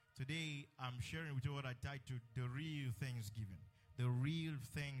Today, I'm sharing with you what I titled The Real Thanksgiving. The Real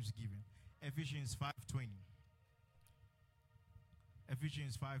Thanksgiving. Ephesians 5:20.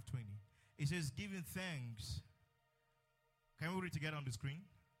 Ephesians 5:20. It says, giving thanks. Can we read together on the screen?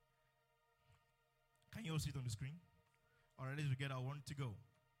 Can you all see it on the screen? All right, let's together. I want to go.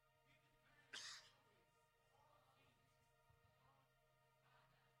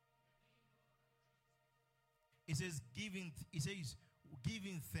 It says giving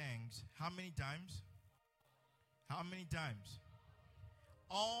thanks. How many times? How many times?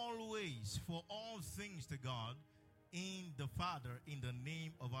 Always, for all things to God in the Father, in the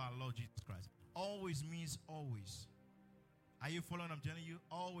name of our Lord Jesus Christ. Always means always. Are you following what I'm telling you?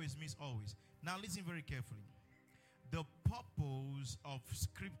 Always means always. Now listen very carefully. The purpose of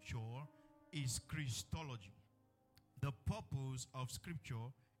Scripture is Christology. The purpose of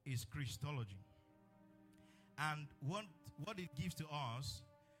Scripture is Christology. And what it gives to us,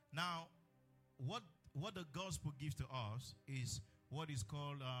 now, what the gospel gives to us is what is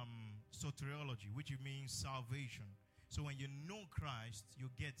called soteriology, which means salvation. So when you know Christ, you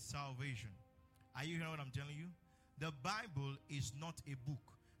get salvation. Are you hearing what I'm telling you? The Bible is not a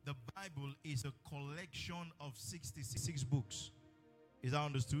book. The Bible is a collection of 66 books. Is that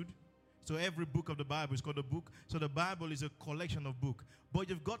understood? So every book of the Bible is called a book. So the Bible is a collection of books. But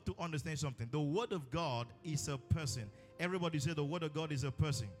you've got to understand something. The Word of God is a person. Everybody say the Word of God is a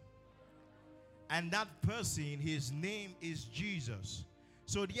person. And that person, his name is Jesus.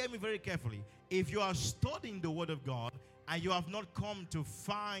 So hear me very carefully. If you are studying the Word of God and you have not come to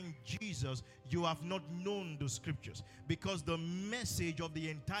find Jesus, you have not known the Scriptures. Because the message of the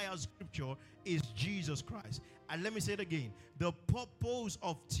entire Scripture is Jesus Christ. And let me say it again. The purpose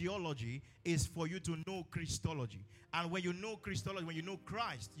of theology is for you to know Christology. And when you know Christology, when you know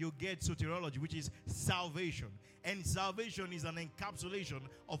Christ, you get soteriology, which is salvation. And salvation is an encapsulation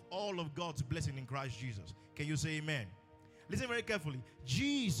of all of God's blessing in Christ Jesus. Can you say amen? Listen very carefully.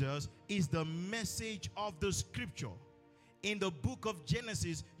 Jesus is the message of the Scripture. In the book of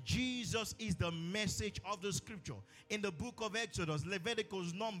Genesis, Jesus is the message of the Scripture. In the book of Exodus,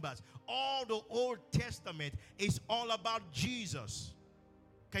 Leviticus, Numbers, all the Old Testament is all about Jesus.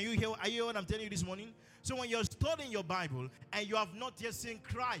 Can you hear? Are you hearing what I'm telling you this morning? So when you're studying your Bible and you have not yet seen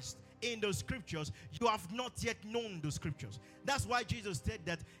Christ in the Scriptures, you have not yet known the Scriptures. That's why Jesus said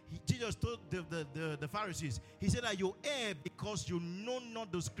that. Jesus told the Pharisees, he said that you err because you know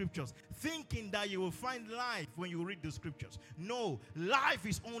not the Scriptures, thinking that you will find life when you read the Scriptures. No, life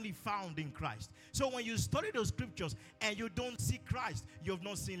is only found in Christ. So when you study the Scriptures and you don't see Christ, you have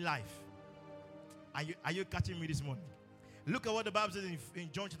not seen life. Are you catching me this morning? Look at what the Bible says in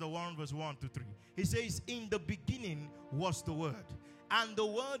John chapter 1 verse 1 to 3. He says, in the beginning was the Word, and the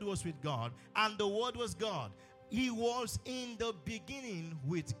Word was with God, and the Word was God. He was in the beginning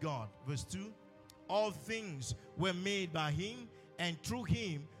with God. Verse 2. All things were made by Him, and through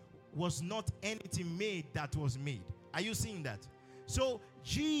Him was not anything made that was made. Are you seeing that? So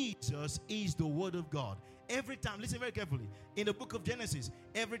Jesus is the Word of God. Every time, listen very carefully. In the book of Genesis,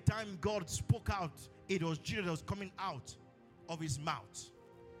 every time God spoke out, it was Jesus that was coming out of His mouth.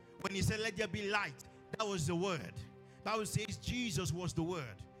 When He said, let there be light, that was the Word. The Bible says Jesus was the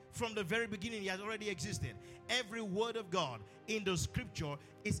Word. From the very beginning, He has already existed. Every word of God in the Scripture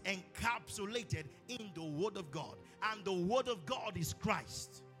is encapsulated in the Word of God. And the Word of God is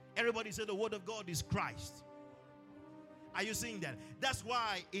Christ. Everybody say the Word of God is Christ. Are you seeing that? That's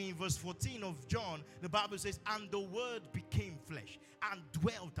why in verse 14 of John, the Bible says, and the Word became flesh and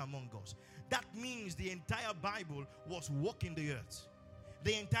dwelt among us. That means the entire Bible was walking the earth.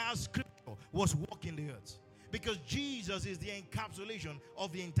 The entire Scripture was walking the earth. Because Jesus is the encapsulation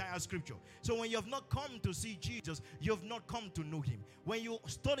of the entire Scripture. So when you have not come to see Jesus, you have not come to know Him. When you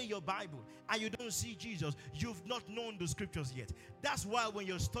study your Bible and you don't see Jesus, you've not known the Scriptures yet. That's why when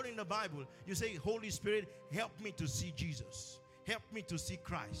you're studying the Bible, you say, Holy Spirit, help me to see Jesus. Help me to see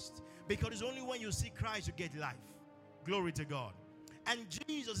Christ. Because it's only when you see Christ you get life. Glory to God. And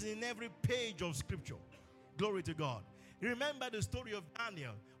Jesus is in every page of Scripture. Glory to God. Remember the story of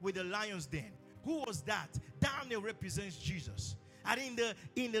Daniel with the lion's den. Who was that? Daniel represents Jesus. And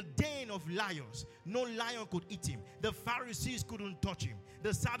in the den of lions, no lion could eat him. The Pharisees couldn't touch him.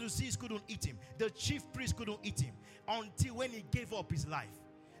 The Sadducees couldn't eat him. The chief priests couldn't eat him until when he gave up his life.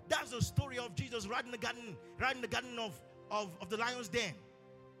 That's the story of Jesus right in the garden of the lion's den.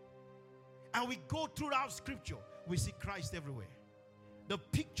 And we go throughout Scripture, we see Christ everywhere. The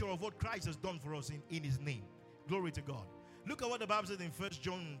picture of what Christ has done for us in His name. Glory to God. Look at what the Bible says in 1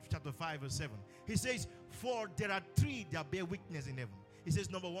 John chapter 5 verse 7. He says, for there are three that bear witness in heaven. He says,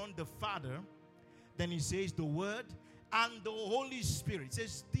 number one, the Father. Then he says the Word. and the Holy Spirit. It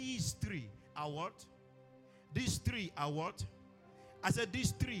says these three are what? These three are what? I said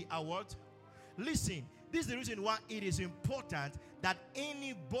these three are what? Listen, this is the reason why it is important that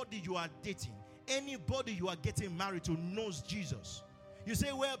anybody you are dating, anybody you are getting married to knows Jesus. You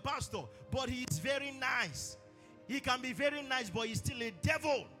say, well, pastor, but he is very nice. He can be very nice, but he's still a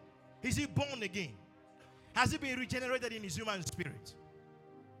devil. Is he born again? Has he been regenerated in his human spirit?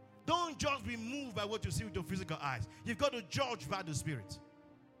 Don't just be moved by what you see with your physical eyes. You've got to judge by the Spirit.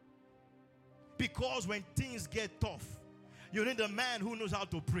 Because when things get tough, you need a man who knows how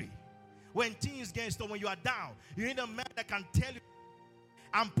to pray. When things get tough, when you are down, you need a man that can tell you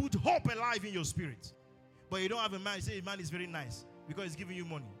and put hope alive in your spirit. But you don't have a man, you say, a man is very nice because he's giving you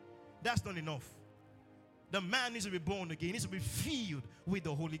money. That's not enough. The man needs to be born again. He needs to be filled with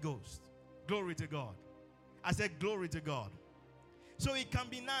the Holy Ghost. Glory to God. I said glory to God. So it can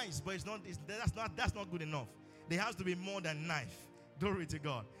be nice, but that's not good enough. There has to be more than nice. Glory to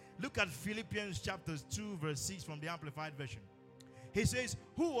God. Look at Philippians chapter 2 verse 6 from the Amplified Version. He says,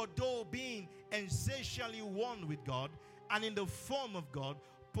 who although being essentially one with God and in the form of God,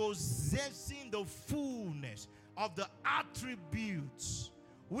 possessing the fullness of the attributes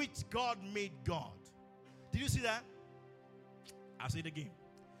which God made God. Did you see that? I'll say it again.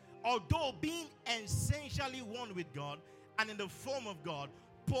 Although being essentially one with God and in the form of God,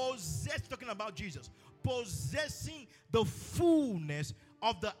 talking about Jesus, possessing the fullness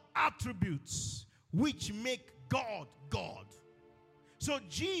of the attributes which make God God. So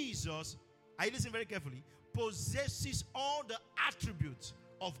Jesus, I listen very carefully, possesses all the attributes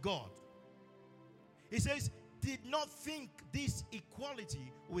of God. He says, did not think this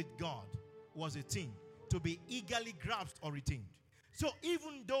equality with God was a thing to be eagerly grasped or retained. So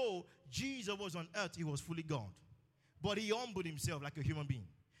even though Jesus was on earth, he was fully God. But he humbled himself like a human being.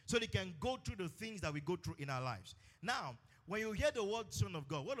 So they can go through the things that we go through in our lives. Now, when you hear the word Son of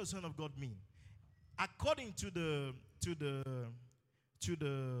God, what does Son of God mean? According to the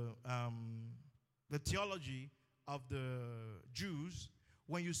theology of the Jews,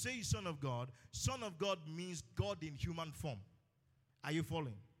 when you say Son of God means God in human form. Are you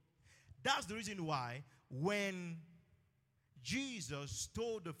following? That's the reason why when Jesus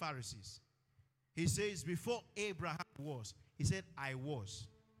told the Pharisees, he says, before Abraham was, he said, I was.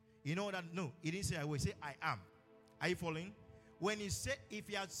 You know that? No, he didn't say I was. He said, I am. Are you following? When he said, if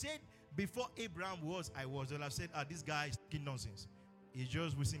he had said, before Abraham was, I was, they'll have said, this guy is talking nonsense. He's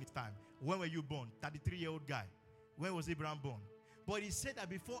just wasting his time. When were you born? 33-year-old guy. When was Abraham born? But he said that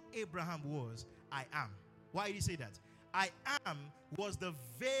before Abraham was, I am. Why did he say that? I am was the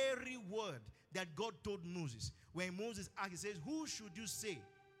very word that God told Moses. When Moses asked, he says, who should you say?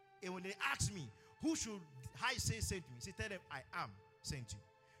 And when they asked me, who should I say sent me? He said, tell them, I am sent you.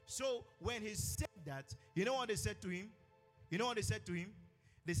 So when he said that, you know what they said to him? You know what they said to him?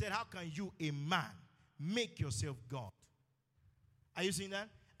 They said, how can you, a man, make yourself God? Are you seeing that?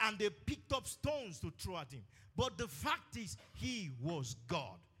 And they picked up stones to throw at him. But the fact is, he was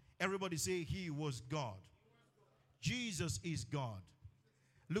God. Everybody say, he was God. Jesus is God.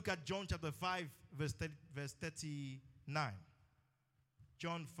 Look at John chapter 5, verse 39.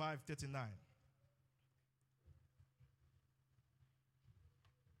 John 5:39.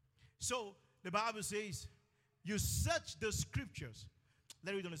 So, the Bible says, you search the scriptures.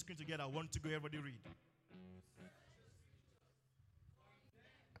 Let's read on the screen together. I want to go, everybody read.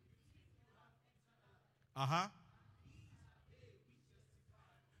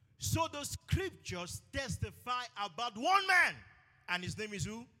 So the scriptures testify about one man. And his name is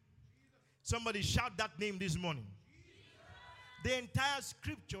who? Somebody shout that name this morning. The entire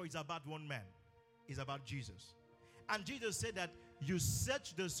scripture is about one man. It's about Jesus. And Jesus said that you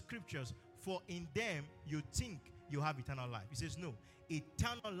search the scriptures, for in them you think you have eternal life. He says no.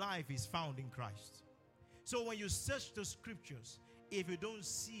 Eternal life is found in Christ. So when you search the scriptures, if you don't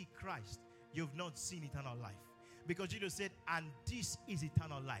see Christ, you've not seen eternal life. Because Jesus said, and this is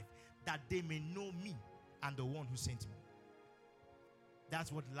eternal life, that they may know me and the one who sent me.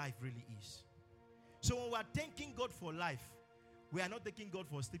 That's what life really is. So when we are thanking God for life, we are not thanking God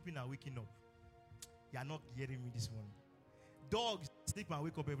for sleeping and waking up. You are not hearing me this morning. Dogs sleep and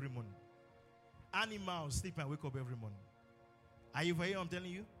wake up every morning. Animals sleep and wake up every morning. Are you hearing what I'm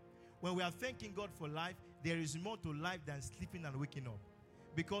telling you? When we are thanking God for life, there is more to life than sleeping and waking up.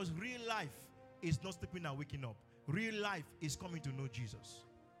 Because real life is not sleeping and waking up. Real life is coming to know Jesus.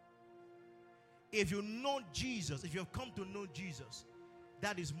 If you know Jesus, if you have come to know Jesus,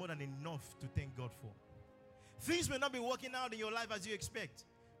 that is more than enough to thank God for. Things may not be working out in your life as you expect,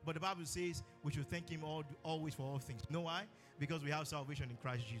 but the Bible says we should thank Him always for all things. You know why? Because we have salvation in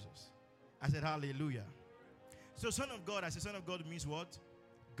Christ Jesus. I said hallelujah. So Son of God, I say Son of God means what?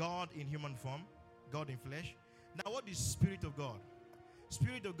 God in human form, God in flesh. Now what is Spirit of God?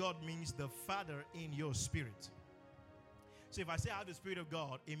 Spirit of God means the Father in your spirit. So if I say I have the Spirit of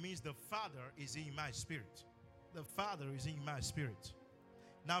God, it means the Father is in my spirit. The Father is in my spirit.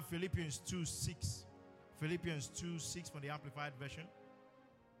 Now Philippians 2:6. Philippians 2:6 from the Amplified Version.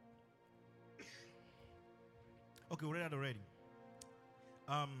 Okay, we read that already.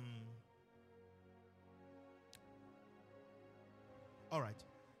 All right.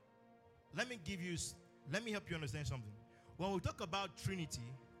 Let me help you understand something. When we talk about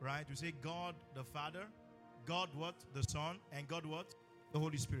Trinity, right, we say God the Father, God what? The Son, and God what? The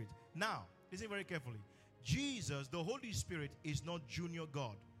Holy Spirit. Now, listen very carefully. Jesus, the Holy Spirit, is not junior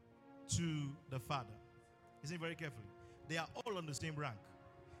God to the Father. Listen very carefully. They are all on the same rank.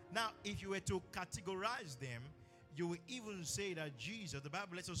 Now, if you were to categorize them, you will even say that Jesus, the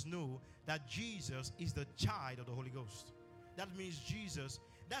Bible lets us know that Jesus is the child of the Holy Ghost. That means Jesus,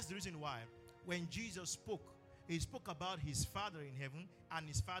 that's the reason why when Jesus spoke, he spoke about his Father in heaven and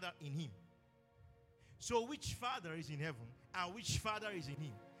his Father in him. So which Father is in heaven and which Father is in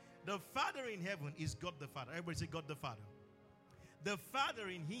him? The Father in heaven is God the Father. Everybody say God the Father. The Father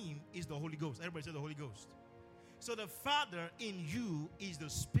in him is the Holy Ghost. Everybody say the Holy Ghost. So the Father in you is the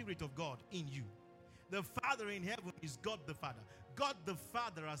Spirit of God in you. The Father in heaven is God the Father. God the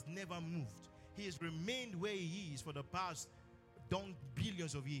Father has never moved. He has remained where he is for the past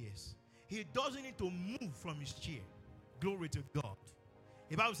billions of years. He doesn't need to move from his chair. Glory to God.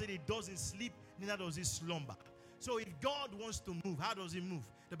 The Bible said he doesn't sleep, neither does he slumber. So if God wants to move, how does he move?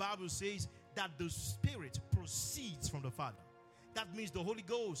 The Bible says that the Spirit proceeds from the Father. That means the Holy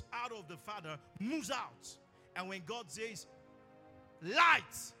Ghost out of the Father moves out. And when God says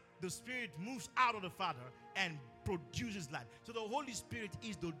light, the Spirit moves out of the Father and produces light. So the Holy Spirit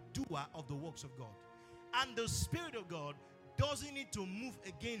is the doer of the works of God. And the Spirit of God doesn't need to move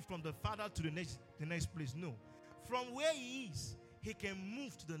again from the Father to the next place. No. From where he is, he can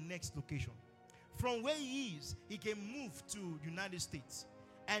move to the next location. From where he is, he can move to United States.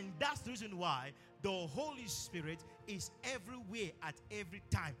 And that's the reason why the Holy Spirit is everywhere at every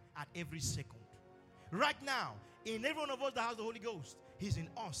time, at every second. Right now, in every one of us that has the Holy Ghost, he's in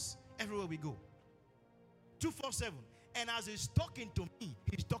us everywhere we go. 247. And as he's talking to me,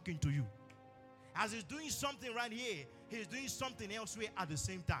 he's talking to you. As he's doing something right here, he's doing something elsewhere at the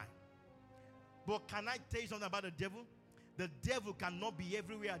same time. But can I tell you something about the devil? The devil cannot be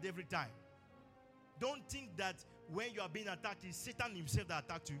everywhere at every time. Don't think that when you are being attacked, it's Satan himself that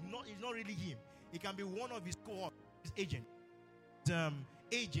attacked you. It's not really him. It can be one of his cohort, his agent.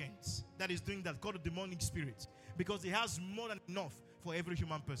 Agents that is doing that, called the demonic spirit, because he has more than enough for every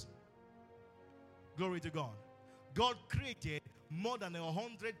human person. Glory to God. God created more than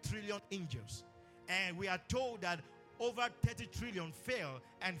 100 trillion angels, and we are told that over 30 trillion fell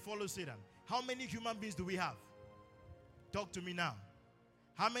and followed Satan. How many human beings do we have? Talk to me now.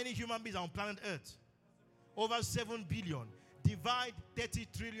 How many human beings are on planet Earth? Over 7 billion. Divide 30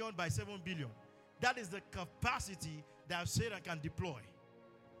 trillion by 7 billion. That is the capacity that Satan can deploy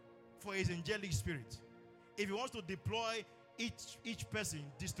for his angelic spirit. If he wants to deploy each person,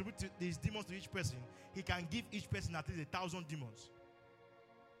 distribute these demons to each person, he can give each person at least 1,000 demons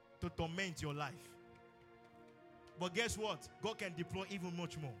to torment your life. But guess what? God can deploy even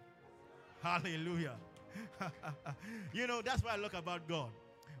much more. Hallelujah. You know, that's what I like about God.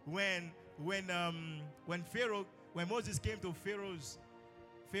 When Moses came to Pharaoh's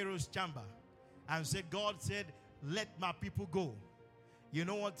chamber and said, God said, let my people go. You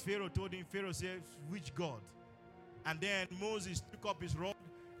know what Pharaoh told him? Pharaoh said, which God? And then Moses took up his rod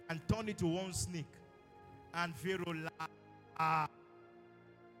and turned it to one snake. And Pharaoh laughed.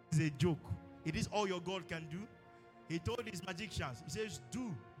 It's a joke. It is all your God can do. He told his magicians, he says,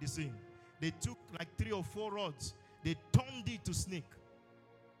 do the same. They took like 3 or 4 rods. They turned it to snake.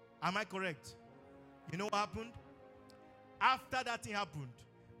 Am I correct? You know what happened? After that thing happened,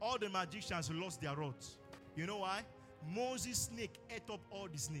 all the magicians lost their rods. You know why? Moses' snake ate up all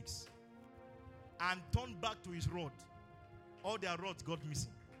the snakes and turned back to his rod. All their rods got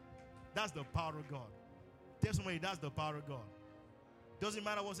missing. That's the power of God. Tell somebody, that's the power of God. Doesn't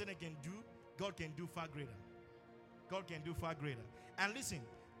matter what Satan can do, God can do far greater. God can do far greater. And listen,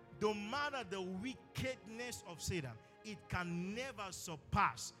 no matter the wickedness of Satan, it can never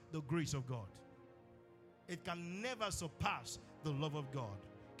surpass the grace of God. It can never surpass the love of God.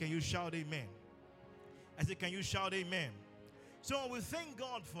 Can you shout amen? I said, can you shout amen? So when we thank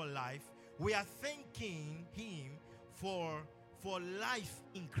God for life, we are thanking him for life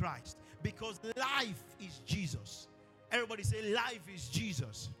in Christ. Because life is Jesus. Everybody say life is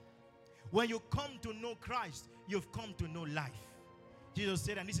Jesus. When you come to know Christ, you've come to know life. Jesus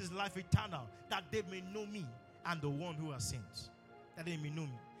said, and this is life eternal, that they may know me and the one who has sent. That they may know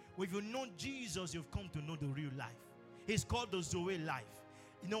me. Well, if you know Jesus, you've come to know the real life. It's called the Zoe life.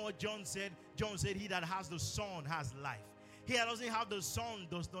 You know what John said? John said, he that has the Son has life. He that doesn't have the Son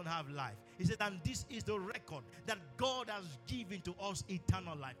does not have life. He said, and this is the record that God has given to us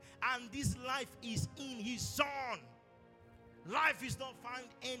eternal life. And this life is in his Son. Life is not found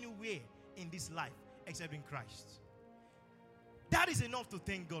anywhere in this life except in Christ. That is enough to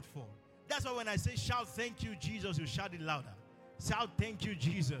thank God for. That's why when I say shout thank you Jesus, you shout it louder. Shout thank you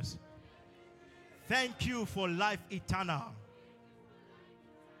Jesus. Thank you for life eternal.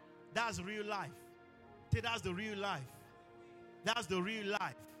 That's real life. That's the real life. That's the real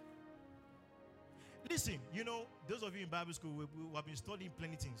life. Listen, you know, those of you in Bible school, we have been studying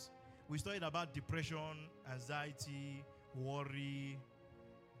plenty things. We studied about depression, anxiety, worry,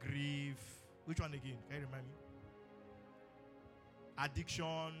 grief. Which one again? Can you remind me?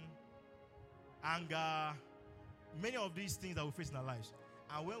 Addiction, anger. Many of these things that we face in our lives.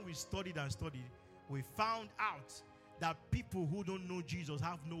 And when we studied and studied, we found out that people who don't know Jesus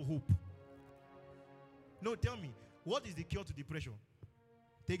have no hope. No, tell me, what is the cure to depression?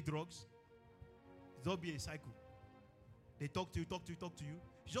 Take drugs? Just be a cycle. They talk to you.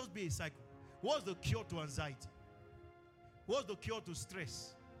 Just be a cycle. What's the cure to anxiety? What's the cure to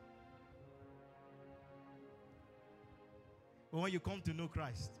stress? But when you come to know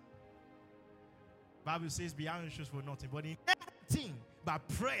Christ, Bible says, be anxious for nothing, but in everything, by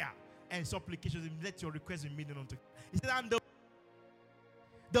prayer and supplications, let your requests be made known unto God. He said, and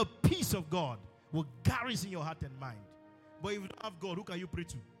the peace of God will garrison your heart and mind. But if you don't have God, who can you pray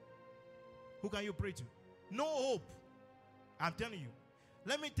to? Who can you pray to? No hope. I'm telling you.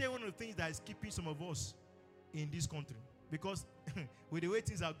 Let me tell you one of the things that is keeping some of us in this country. Because with the way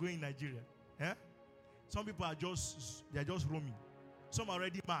things are going in Nigeria, some people are just roaming. Some are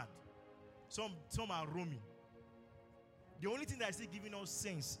already mad. Some are roaming. The only thing that is still giving us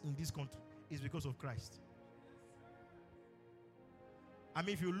sense in this country is because of Christ. I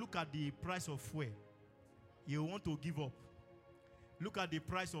mean, if you look at the price of fuel, you want to give up. Look at the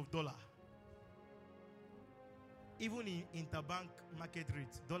price of dollar. Even in interbank market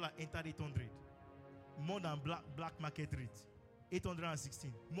rate, dollar entered 800. More than black market rate.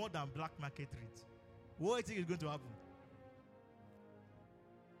 816. More than black market rate. What do you think is going to happen?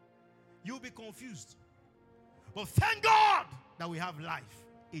 You'll be confused. But thank God that we have life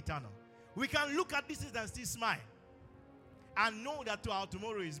eternal. We can look at this and still smile. And know that our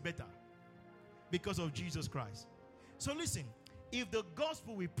tomorrow is better. Because of Jesus Christ. So listen. If the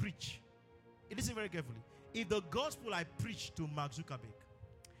gospel we preach. Listen very carefully. If the gospel I preach to Mark Zuckerberg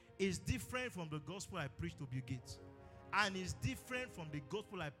is different from the gospel I preach to Bill Gates, and is different from the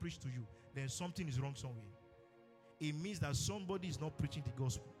gospel I preach to you, then something is wrong somewhere. It means that somebody is not preaching the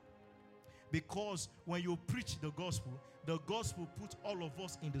gospel. Because when you preach the gospel puts all of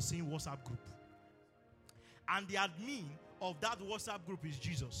us in the same WhatsApp group. And the admin of that WhatsApp group is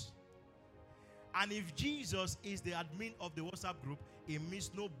Jesus. And if Jesus is the admin of the WhatsApp group, it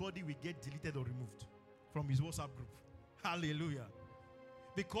means nobody will get deleted or removed from his WhatsApp group. Hallelujah.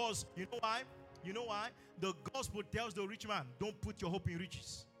 Because you know why? You know why? The gospel tells the rich man, don't put your hope in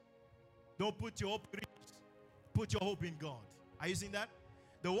riches. Don't put your hope in riches. Put your hope in God. Are you seeing that?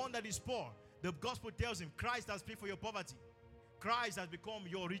 The one that is poor, the gospel tells him, Christ has paid for your poverty. Christ has become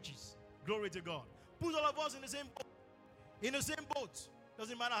your riches. Glory to God. Put all of us in the same boat. In the same boat.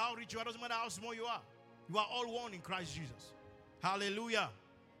 Doesn't matter how rich you are. Doesn't matter how small you are. You are all one in Christ Jesus. Hallelujah.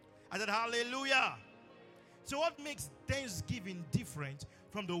 I said hallelujah. So what makes Thanksgiving different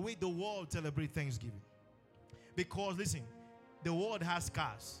from the way the world celebrates Thanksgiving? Because listen, the world has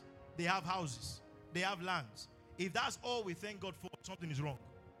cars. They have houses. They have lands. If that's all we thank God for, something is wrong.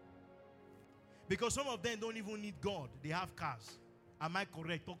 Because some of them don't even need God. They have cars. Am I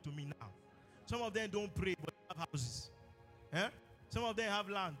correct? Talk to me now. Some of them don't pray, but they have houses. Some of them have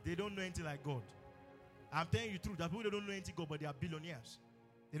land. They don't know anything like God. I'm telling you the truth. That people don't know anything God, but they are billionaires.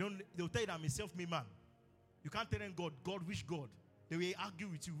 They'll tell you that I'm a self-made man. You can't tell them God, which God? They will argue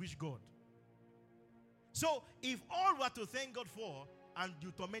with you, which God? So, if all we are to thank God for, and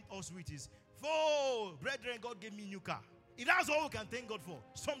you torment us with is, for brethren, God gave me a new car. If that's all we can thank God for,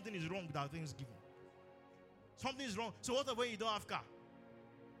 something is wrong with our Thanksgiving. Something is wrong. So what if when you don't have car?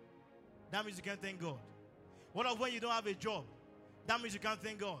 That means you can't thank God. What if when you don't have a job? That means you can't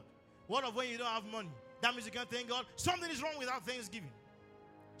thank God. What if when you don't have money? That means you can't thank God. Something is wrong with our Thanksgiving.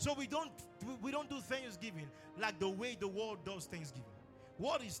 So we don't do Thanksgiving like the way the world does Thanksgiving.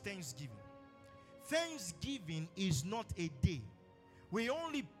 What is Thanksgiving? Thanksgiving is not a day, We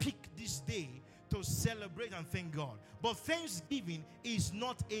only pick this day to celebrate and thank God. But Thanksgiving is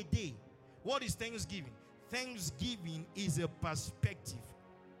not a day. What is Thanksgiving? Thanksgiving is a perspective.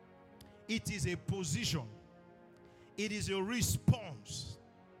 It is a position. It is a response.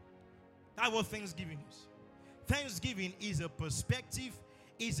 That's what Thanksgiving is. Thanksgiving is a perspective,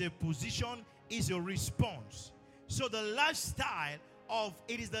 is a position, is a response. So the lifestyle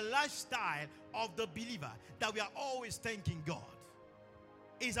it is the lifestyle of the believer that we are always thanking God.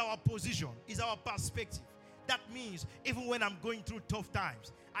 Is our position, is our perspective. That means even when I'm going through tough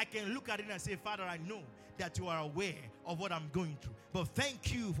times, I can look at it and say, Father, I know that you are aware of what I'm going through. But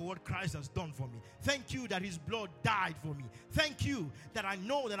thank you for what Christ has done for me. Thank you that his blood died for me. Thank you that I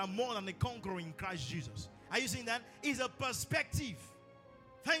know that I'm more than a conqueror in Christ Jesus. Are you seeing that? It's a perspective.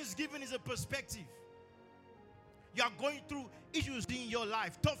 Thanksgiving is a perspective. You are going through issues in your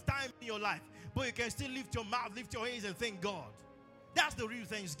life, tough time in your life, but you can still lift your mouth, lift your hands and thank God. That's the real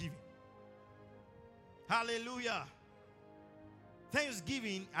Thanksgiving. Hallelujah.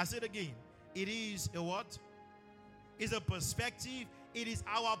 Thanksgiving, I said again, it is a what? It's a perspective. It is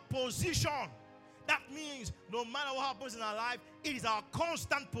our position. That means no matter what happens in our life, it is our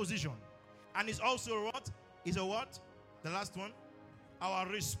constant position. And it's also what? Is a what? The last one. Our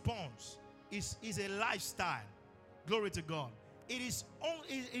response is a lifestyle. Glory to God. It is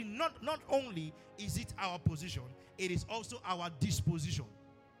not only is it our position, it is also our disposition.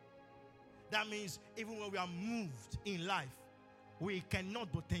 That means even when we are moved in life, we cannot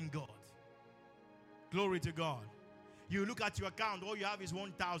but thank God. Glory to God. You look at your account, all you have is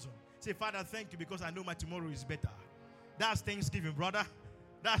 1,000. Say, Father, thank you because I know my tomorrow is better. That's Thanksgiving, brother.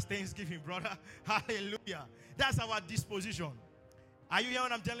 That's Thanksgiving, brother. Hallelujah. That's our disposition. Are you hearing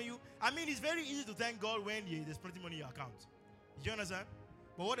what I'm telling you? I mean, it's very easy to thank God when there's plenty money in your account. Do you understand?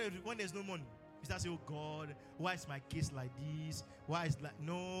 But what if, when there's no money? You start saying, oh God, why is my case like this? Why is like,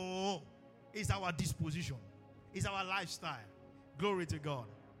 no. It's our disposition. It's our lifestyle. Glory to God.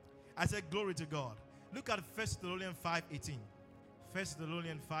 I said glory to God. Look at 1 Thessalonians 5:18. 1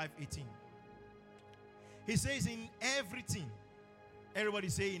 Thessalonians 5:18. He says in everything. Everybody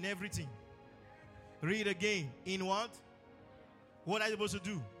say in everything. Read again. In what? What are you supposed to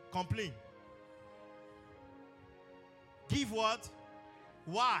do? Complain. Give what?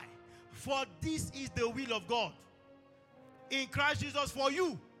 Why? For this is the will of God in Christ Jesus for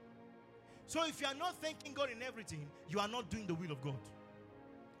you. So if you are not thanking God in everything, you are not doing the will of God.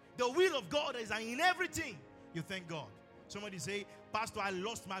 The will of God is that in everything you thank God. Somebody say, Pastor, I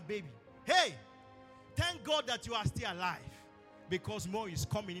lost my baby. Hey, thank God that you are still alive, because more is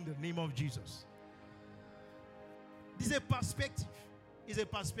coming in the name of Jesus. This is a perspective. It's a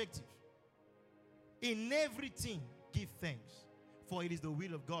perspective. In everything, give thanks, for it is the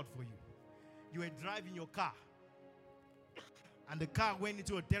will of God for you. You were driving your car, and the car went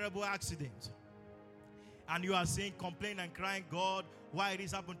into a terrible accident. And you are saying, complain and crying, God, why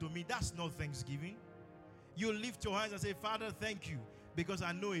this happened to me? That's not thanksgiving. You lift your hands and say, Father, thank you, because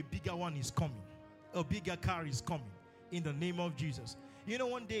I know a bigger one is coming. A bigger car is coming. In the name of Jesus. You know,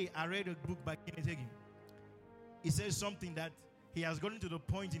 one day I read a book by Kenneth Hagin. He says something that he has gotten to the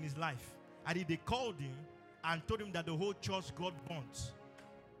point in his life. And they called him and told him that the whole church got burnt.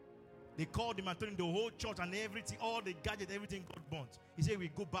 They called him and told him the whole church and everything, all the gadgets, everything got burnt. He said, we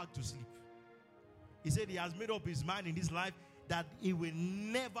go back to sleep. He said he has made up his mind in his life that he will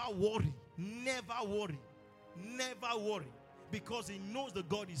never worry, because he knows the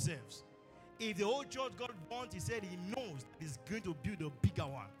God he serves. If the whole church got burnt, he said he knows that he's going to build a bigger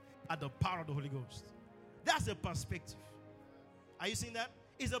one at the power of the Holy Ghost. That's a perspective. Are you seeing that?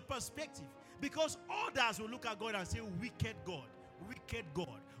 It's a perspective. Because others will look at God and say, wicked God, wicked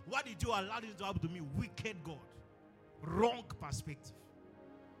God. Why did you allow this to happen to me? Wicked God. Wrong perspective.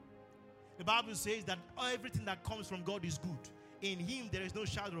 The Bible says that everything that comes from God is good. In him there is no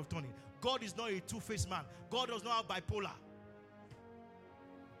shadow of turning. God is not a two-faced man. God does not have bipolar.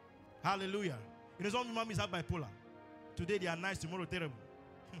 Hallelujah. You know, some mummies have bipolar. Today they are nice, tomorrow terrible.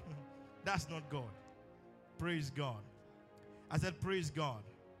 That's not God. Praise God. I said praise God.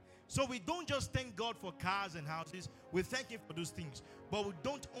 So we don't just thank God for cars and houses. We thank him for those things. But we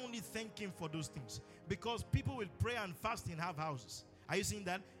don't only thank him for those things. Because people will pray and fast and have houses. Are you seeing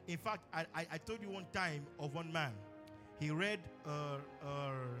that? In fact, I told you one time of one man. He read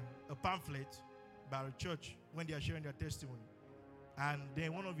a pamphlet by a church when they are sharing their testimony. And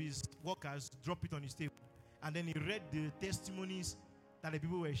then one of his workers dropped it on his table. And then he read the testimonies that the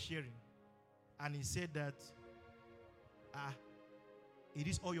people were sharing. And he said that, it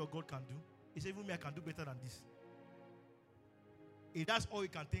is all your God can do. He said, even me, I can do better than this. If that's all you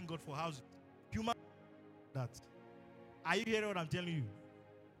can thank God for, how's it? Human that. Are you hearing what I'm telling you?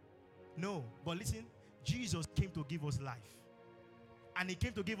 No. But listen, Jesus came to give us life. And he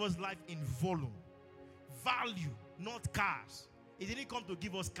came to give us life in volume. Value, not cars. He didn't come to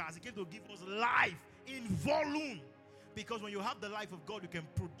give us cars. He came to give us life in volume. Because when you have the life of God, you can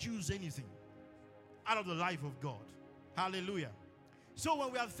produce anything out of the life of God. Hallelujah. So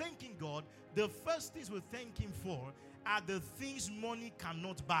when we are thanking God, the first things we thank him for are the things money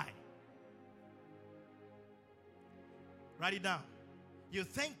cannot buy. Write it down. You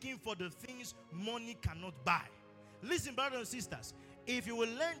thank him for the things money cannot buy. Listen, brothers and sisters, if you will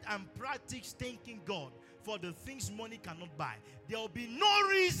learn and practice thanking God for the things money cannot buy, there will be no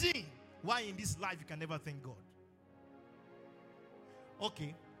reason why in this life you can never thank God.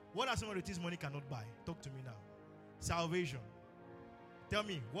 Okay, what are some of the things money cannot buy? Talk to me now. Salvation. Tell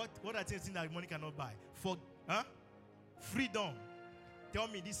me, what are things that money cannot buy? Freedom. Tell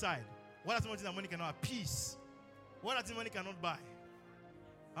me this side. What are some of the things that money cannot buy? Peace. What are things money cannot buy?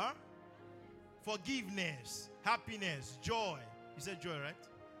 Forgiveness, happiness, joy. You said joy, right?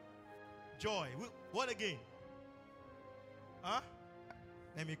 Joy. What again?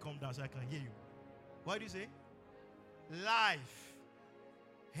 Let me calm down so I can hear you. What do you say? Life.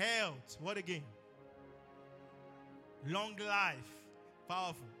 Health. What again? Long life.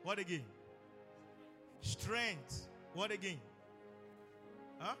 Powerful. What again? Strength. What again?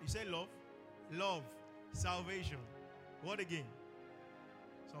 You say love? Love. Salvation. What again?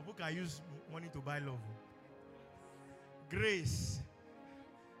 Some people can use money to buy love. Grace.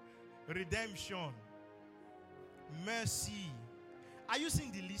 Redemption. Mercy. Are you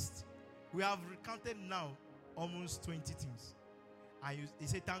seeing the list? We have recounted now almost 20 things. And they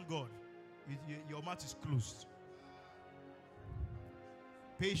say, thank God. Your mouth is closed.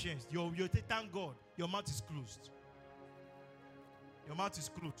 Patience. You say, thank God. Your mouth is closed. Your mouth is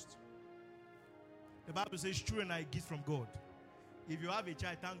closed. The Bible says, children are a gift from God. If you have a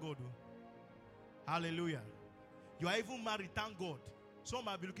child, thank God. Hallelujah. You are even married, thank God. Some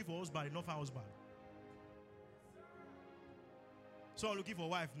might be looking for husband, not find husband. Some are looking for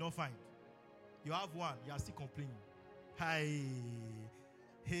wife, not find. You have one, you are still complaining. Hey.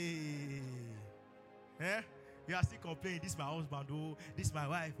 You are still complaining, this is my husband, oh, this is my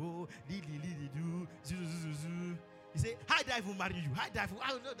wife, oh, do. You say, how did I even marry you? How did I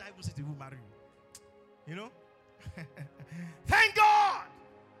even say to even marry you? You know? Thank God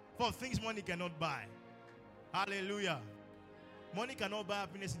for things money cannot buy. Hallelujah. Money cannot buy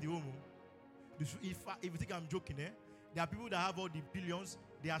happiness in the home. If you think I'm joking, there are people that have all the billions,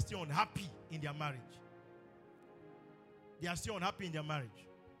 they are still unhappy in their marriage. They are still unhappy in their marriage.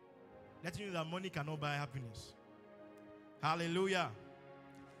 Letting you know that money cannot buy happiness. Hallelujah.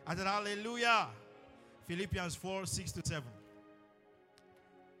 I said hallelujah. Philippians 4, 6 to 7.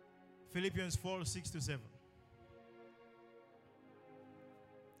 Philippians 4, 6 to 7.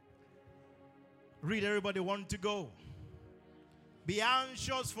 Read, everybody want to go. Be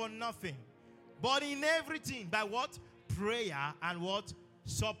anxious for nothing, but in everything, by what? Prayer and what?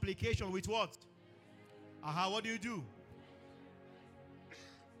 Supplication. With what? What do?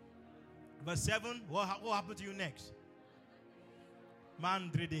 Verse 7, what happened to you next?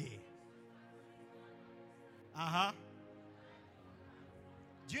 Mandrede.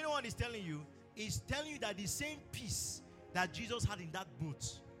 Do you know what he's telling you? He's telling you that the same peace that Jesus had in that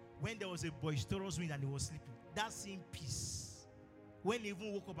boat when there was a boisterous wind and he was sleeping, that same peace, when he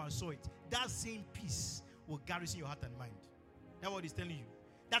even woke up and saw it, that same peace will garrison your heart and mind. That's what he's telling you.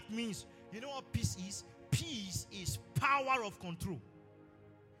 That means, you know what peace is? Peace is power of control.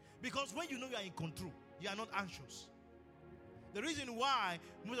 Because when you know you are in control, you are not anxious. The reason why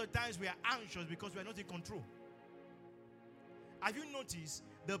most of the times we are anxious because we are not in control. Have you noticed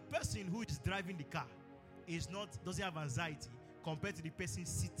the person who is driving the car doesn't have anxiety compared to the person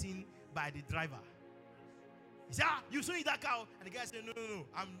sitting by the driver? He said, you saw that car? And the guy said, no,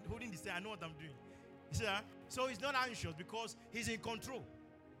 I'm holding the steering. I know what I'm doing. He said, so he's not anxious because he's in control.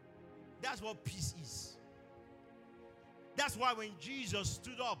 That's what peace is. That's why when Jesus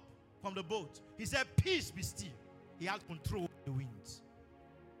stood up from the boat, he said, peace be still. He had control of the winds.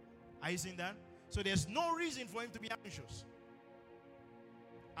 Are you seeing that? So there's no reason for him to be anxious.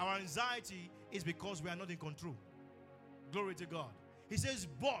 Our anxiety is because we are not in control. Glory to God. He says,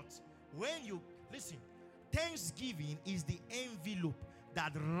 but when you, listen, thanksgiving is the envelope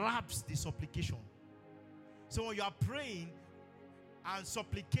that wraps the supplication. So when you are praying and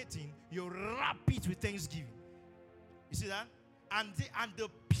supplicating, you wrap it with thanksgiving. You see that? And the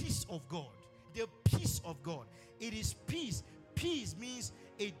peace of God. The peace of God. It is peace. Peace means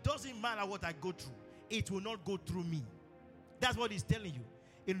it doesn't matter what I go through. It will not go through me. That's what he's telling you.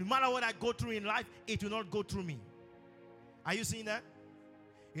 No matter what I go through in life, it will not go through me. Are you seeing that?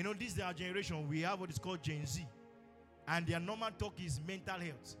 You know, this is our generation. We have what is called Gen Z. And their normal talk is mental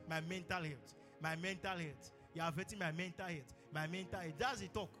health. My mental health. My mental health. You're affecting my mental health. My mental health. That's the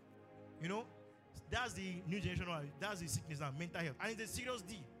talk. You know? That's the new generation. That's the sickness now. Mental health. And it's a serious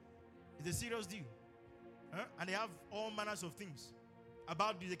deal. It's a serious deal. Huh? And they have all manners of things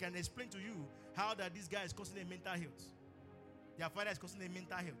about this. They can explain to you how that this guy is causing their mental health. Their father is causing their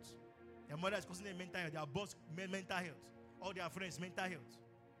mental health. Their mother is causing their mental health. Their boss mental health. All their friends mental health.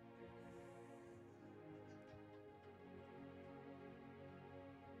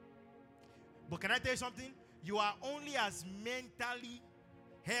 But can I tell you something? You are only as mentally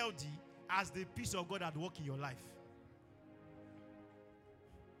healthy as the peace of God at work in your life.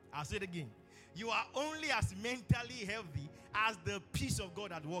 I'll say it again. You are only as mentally healthy as the peace of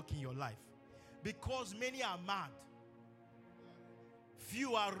God at work in your life. Because many are mad.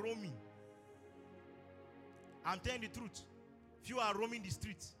 Few are roaming. I'm telling the truth. Few are roaming the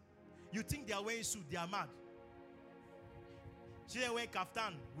streets. You think they are wearing suit, they are mad. See, they wear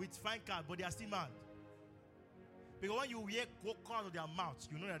kaftan with fine card, but they are still mad. Because when you hear come out of their mouths,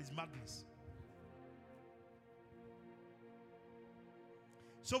 you know that it's madness.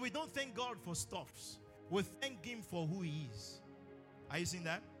 So we don't thank God for stuffs. We thank Him for who He is. Are you seeing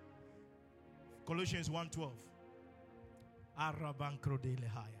that? Colossians 1:12.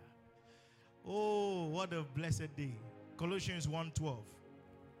 Oh, what a blessed day. Colossians 1:12.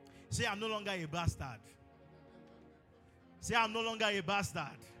 Say, I'm no longer a bastard. Say, I'm no longer a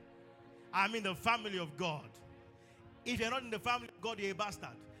bastard. I'm in the family of God. If you're not in the family of God, you're a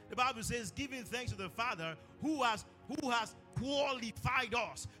bastard. The Bible says, giving thanks to the Father who has qualified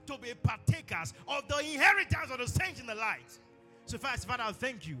us to be partakers of the inheritance of the saints in the light. So first, Father, I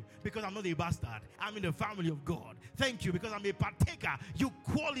thank you because I'm not a bastard. I'm in the family of God. Thank you because I'm a partaker. You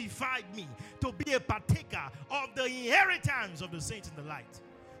qualified me to be a partaker of the inheritance of the saints in the light.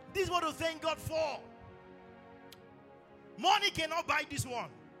 This is what to thank God for. Money cannot buy this one.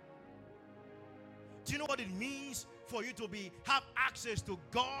 Do you know what it means for you to have access to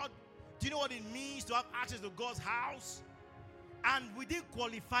God? Do you know what it means to have access to God's house? And we didn't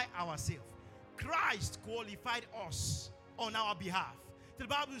qualify ourselves. Christ qualified us on our behalf. The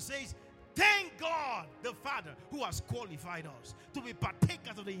Bible says, thank God the Father who has qualified us to be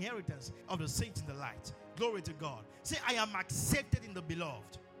partakers of the inheritance of the saints in the light. Glory to God. Say, I am accepted in the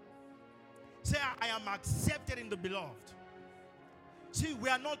beloved. Say, I am accepted in the beloved. See, we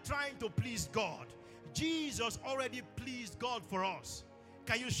are not trying to please God. Jesus already pleased God for us.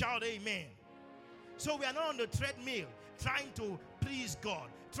 Can you shout amen? So we are not on the treadmill trying to please God,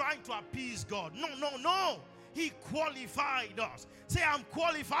 trying to appease God. No. He qualified us. Say, I'm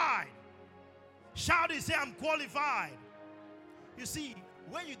qualified. Shout it, say, I'm qualified. You see,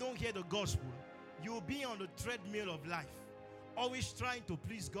 when you don't hear the gospel, you'll be on the treadmill of life. Always trying to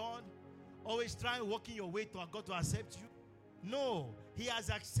please God. Always trying, working your way to God to accept you. No, He has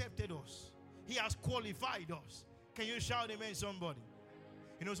accepted us. He has qualified us. Can you shout amen, somebody?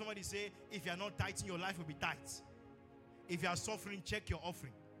 You know, somebody say, if you are not tithing, your life will be tight. If you are suffering, check your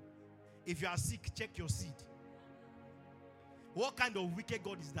offering. If you are sick, check your seed. What kind of wicked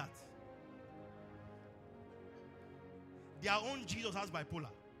God is that? Their own Jesus has bipolar.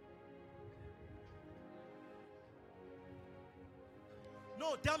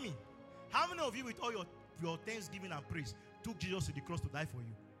 No, tell me, how many of you with all your thanksgiving and praise took Jesus to the cross to die for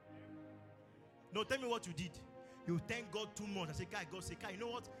you? No, tell me what you did. You thank God 2 months and say, God say, you know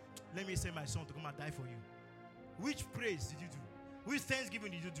what? Let me send my son to come and die for you. Which praise did you do? Which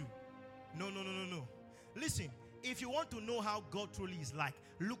thanksgiving did you do? No. Listen, if you want to know how God truly is like,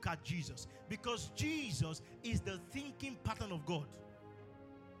 look at Jesus. Because Jesus is the thinking pattern of God.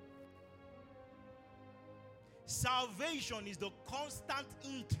 Salvation is the constant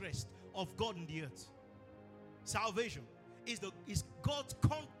interest of God in the earth. Salvation is God's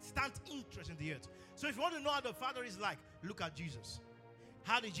constant interest in the earth. So if you want to know how the Father is like, look at Jesus.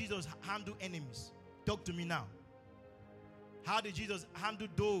 How did Jesus handle enemies? Talk to me now. How did Jesus handle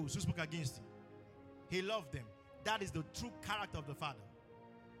those who spoke against him? He loved them. That is the true character of the Father.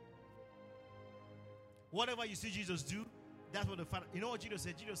 Whatever you see Jesus do, that's what the Father. You know what Jesus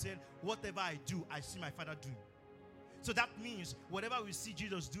said? Jesus said, whatever I do, I see my Father doing. So that means whatever we see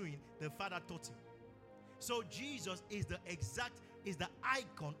Jesus doing, the Father taught him. So Jesus is the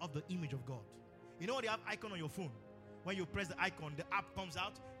icon of the image of God. You know what you have icon on your phone? When you press the icon, the app comes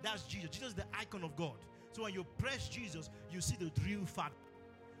out. That's Jesus. Jesus is the icon of God. So when you press Jesus, you see the real Father.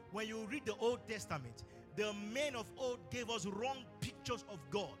 When you read the Old Testament, the men of old gave us wrong pictures of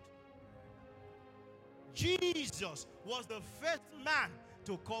God. Jesus was the first man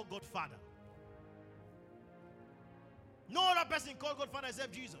to call God Father. No other person called God Father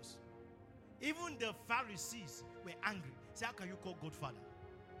except Jesus. Even the Pharisees were angry. Say, how can you call God Father?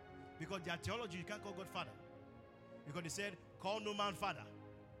 Because their theology, you can't call God Father. Because they said, call no man Father.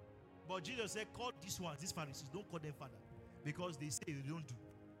 But Jesus said, call these ones, these Pharisees, don't call them Father. Because they say they don't do.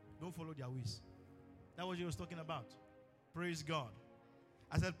 Don't follow their ways. That's what he was talking about. Praise God.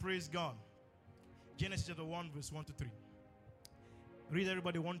 I said, praise God. Genesis chapter 1, verse 1 to 3. Read,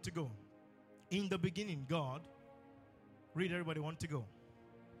 everybody, 1 to go. In the beginning, God. Read, everybody, 1 to go.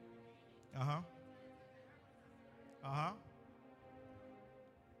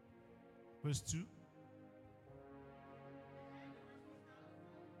 Verse 2.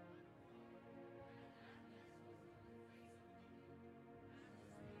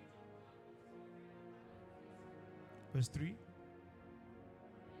 Verse 3.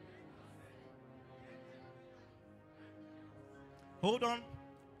 Hold on.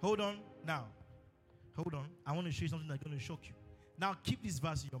 Now, hold on. I want to show you something that's going to shock you. Now, keep this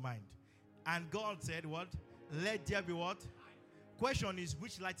verse in your mind. And God said what? Let there be what? Question is,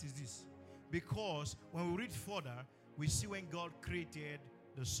 which light is this? Because when we read further, we see when God created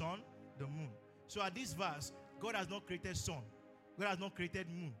the sun, the moon. So at this verse, God has not created sun. God has not created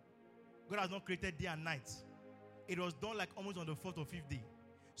moon. God has not created day and night. It was done like almost on the 4th or 5th day.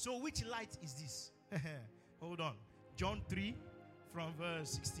 So which light is this? Hold on. John 3 from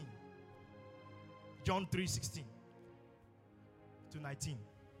verse 16. John 3:16 to 19.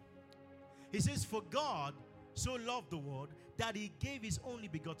 He says, for God so loved the world that he gave his only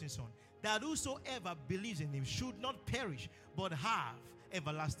begotten Son, that whosoever believes in him should not perish, but have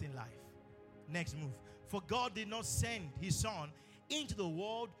everlasting life. Next move. For God did not send his Son into the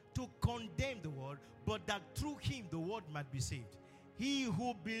world to condemn the world, but that through him the world might be saved. He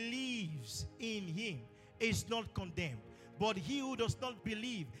who believes in him is not condemned, but he who does not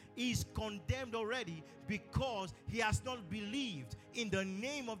believe is condemned already, because he has not believed in the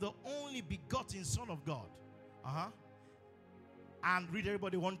name of the only begotten Son of God. And read,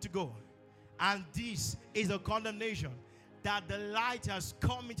 everybody, 1 to go. And this is the condemnation, that the light has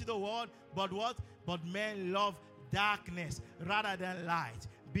come into the world, but what? But men love darkness rather than light,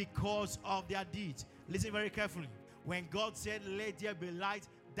 because of their deeds. Listen very carefully. When God said, let there be light,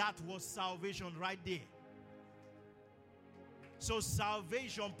 that was salvation right there. So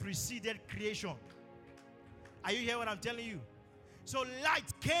salvation preceded creation. Are you hearing what I'm telling you? So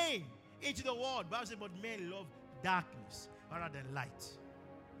light came into the world. Bible says, but men love darkness rather than light.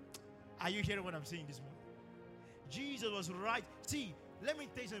 Are you hearing what I'm saying this morning? Jesus was right. See, let me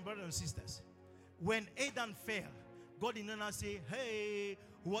tell you something, brothers and sisters. When Adam fell, God did not say, hey,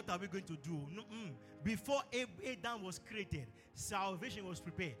 what are we going to do? Before Adam was created, salvation was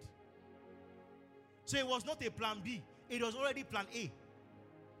prepared. So it was not a plan B. It was already plan A.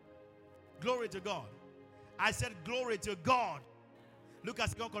 Glory to God. I said glory to God. Look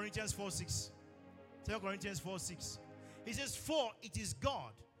at 2 Corinthians 4:6. 2 Corinthians 4:6. He says, for it is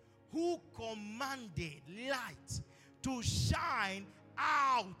God who commanded light to shine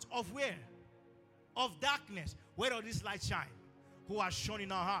out of where? Of darkness. Where does this light shine? Who has shone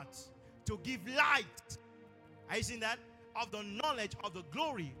in our hearts to give light. Are you seeing that? Of the knowledge of the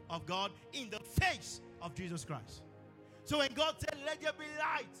glory of God in the face of Jesus Christ. So when God said, let there be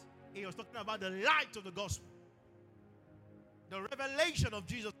light, he was talking about the light of the gospel. The revelation of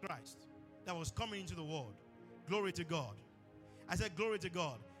Jesus Christ that was coming into the world. Glory to God. I said, glory to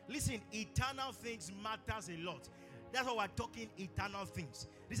God. Listen, eternal things matters a lot. That's why we're talking eternal things.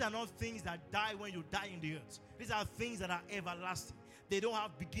 These are not things that die when you die in the earth. These are things that are everlasting. They don't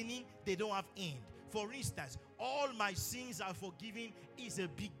have beginning, they don't have end. For instance, all my sins are forgiven is a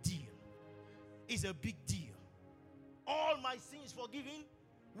big deal. It's a big deal. All my sins forgiven.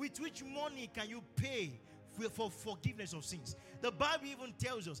 With which money can you pay for forgiveness of sins? The Bible even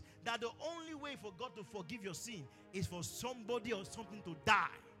tells us that the only way for God to forgive your sin is for somebody or something to die.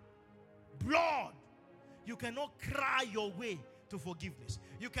 Blood. You cannot cry your way to forgiveness.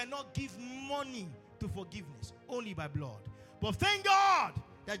 You cannot give money to forgiveness. Only by blood. But thank God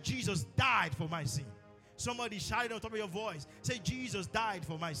that Jesus died for my sin. Somebody shout it on top of your voice. Say, Jesus died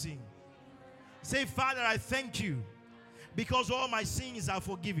for my sin. Say, Father, I thank you because all my sins are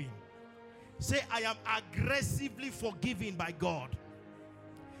forgiven. Say, I am aggressively forgiven by God.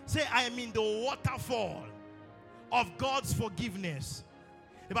 Say, I am in the waterfall of God's forgiveness.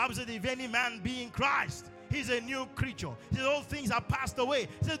 The Bible says, if any man be in Christ, he's a new creature. He says, all things are passed away.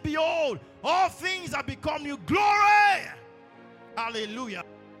 He says, behold, all things have become new. Glory! Hallelujah.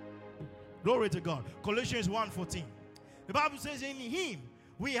 Glory to God. Colossians 1:14. The Bible says, in him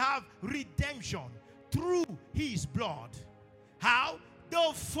we have redemption through his blood. How?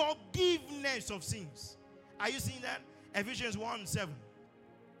 The forgiveness of sins. Are you seeing that? Ephesians 1:7.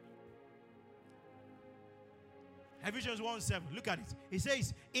 Ephesians 1:7. Look at it. It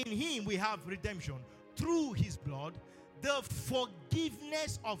says, in him we have redemption through his blood, the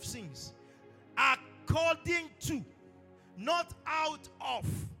forgiveness of sins, according to, not out of,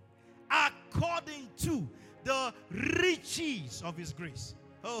 according to the riches of his grace.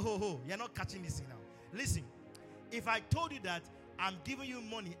 You're not catching this thing now. Listen, if I told you that I'm giving you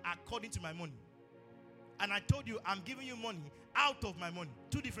money according to my money, and I told you I'm giving you money out of my money,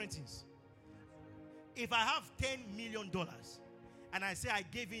 two different things. If I have $10 million and I say I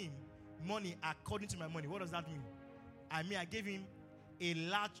gave him money according to my money, what does that mean? I mean I gave him a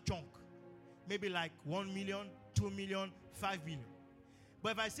large chunk, maybe like 1 million, 2 million, 5 million.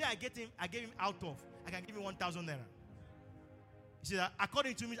 But if I say I gave him out of, I can give him 1,000 naira. You see that?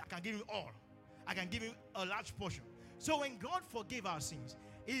 According to me, I can give him all. I can give him a large portion. So when God forgave our sins,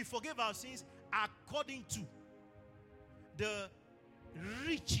 he forgave our sins according to the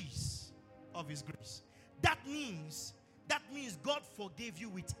riches of his grace. That means God forgave you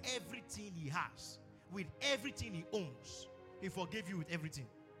with everything he has, with everything he owns. He forgave you with everything.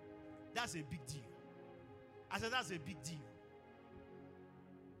 That's a big deal. I said that's a big deal.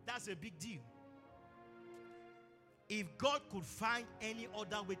 That's a big deal. If God could find any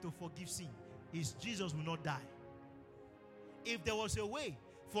other way to forgive sin, Jesus will not die. If there was a way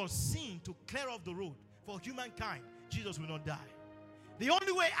for sin to clear off the road for humankind, Jesus will not die. The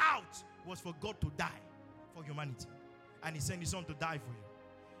only way out was for God to die for humanity. And he sent his son to die for you.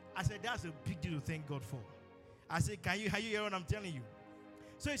 I said, that's a big deal to thank God for. I said, can you hear what I'm telling you?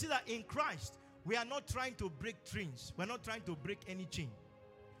 So you see that in Christ, we are not trying to break chains. We're not trying to break any chain.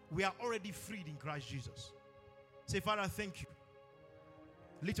 We are already freed in Christ Jesus. Say, Father, thank you.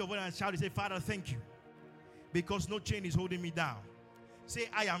 Lift your voice and shout, say, Father, thank you. Because no chain is holding me down. Say,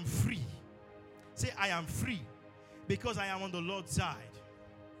 I am free. Say, I am free. Because I am on the Lord's side.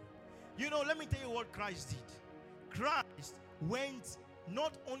 You know, let me tell you what Christ did. Christ went,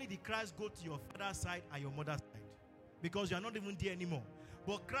 not only did Christ go to your father's side and your mother's side, because you are not even there anymore,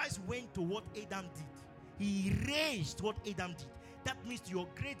 but Christ went to what Adam did. He raised what Adam did. That means your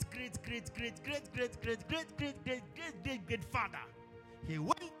great father. He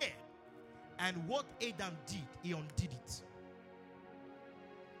went there, and what Adam did, he undid it.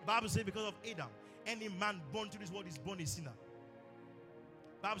 The Bible says because of Adam, any man born to this world is born a sinner.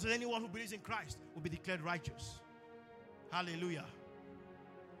 The Bible says anyone who believes in Christ will be declared righteous. Hallelujah.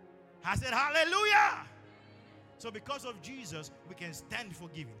 I said hallelujah. So because of Jesus, we can stand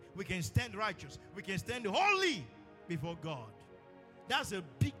forgiven. We can stand righteous. We can stand holy before God. That's a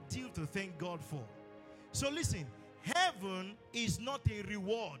big deal to thank God for. So listen, heaven is not a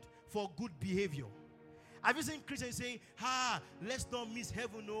reward for good behavior. Have you seen Christians say, let's not miss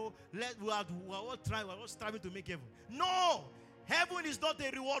heaven, no. We are striving to make heaven. No, heaven is not a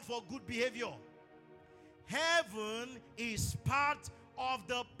reward for good behavior. Heaven is part of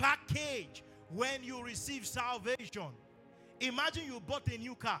the package when you receive salvation. Imagine you bought a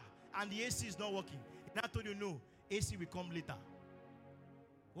new car and the AC is not working. And I told you, no, AC will come later.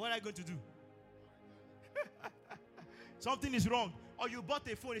 What are you going to do? Something is wrong. Or you bought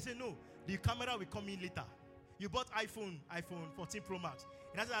a phone, they say, no, the camera will come in later. You bought iPhone 14 Pro Max.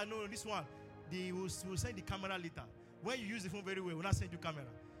 And I said, no, this one, they will send the camera later. When you use the phone very well, we'll not send you camera.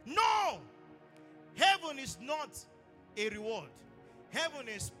 No! Heaven is not a reward. Heaven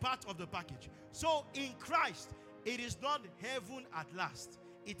is part of the package. So in Christ, it is not heaven at last.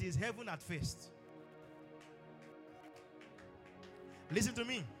 It is heaven at first. Listen to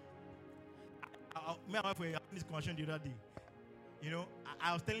me. I went for this conversation the other day. You know,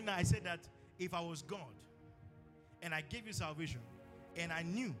 I was telling her, I said that if I was God and I gave you salvation and I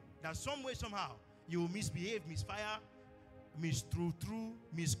knew that some way, somehow, you will misbehave, misfire, misthrough,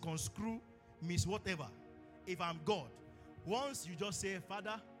 misconstrue, miss whatever. If I'm God, once you just say,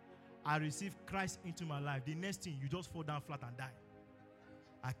 Father, I receive Christ into my life, the next thing, you just fall down flat and die.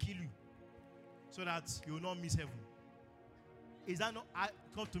 I kill you so that you will not miss heaven. Is that not,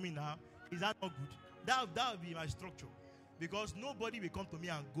 come to me now, is that not good? That will be my structure. Because nobody will come to me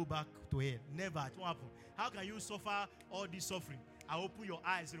and go back to hell. Never. It won't happen. How can you suffer all this suffering? I open your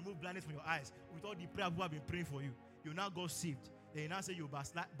eyes, remove blindness from your eyes. With all the prayer people have been praying for you. You now got saved. Then you now say you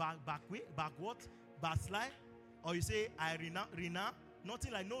backslide, back what? Backslide? Or you say, I renounce.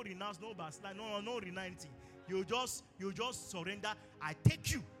 Nothing like no renounce, no backslide, no renounce anything. You just surrender. I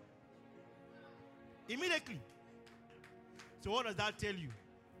take you. Immediately. So what does that tell you?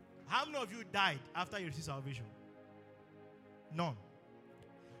 How many of you died after you received salvation? None.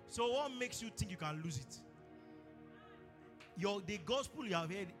 So what makes you think you can lose it? The gospel you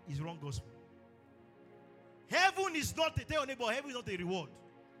have heard is wrong gospel. Heaven is not, tell your neighbor, heaven is not a reward.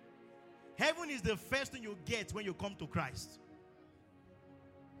 Heaven is the first thing you get when you come to Christ.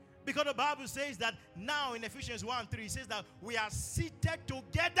 Because the Bible says that now in Ephesians 1:3, it says that we are seated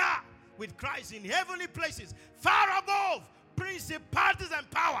together with Christ in heavenly places, far above principalities and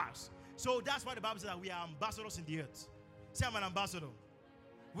powers. So that's why the Bible says that we are ambassadors in the earth. Say, I'm an ambassador.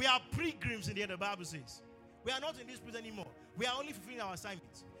 We are pilgrims in the earth, the Bible says. We are not in this place anymore. We are only fulfilling our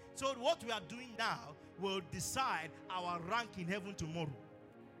assignments. So what we are doing now will decide our rank in heaven tomorrow.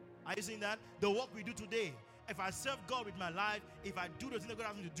 Are you seeing that? The work we do today, if I serve God with my life, if I do the things that God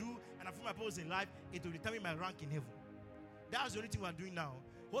has me to do, and I fulfill my purpose in life, it will determine my rank in heaven. That's the only thing we are doing now.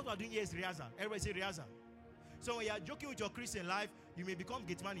 What we are doing here is rehearsal. Everybody say rehearsal. So when you are joking with your Christian life, you may become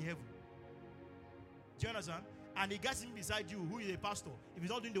gate man in heaven. Do you understand? And the guy sitting beside you, who is a pastor, if he's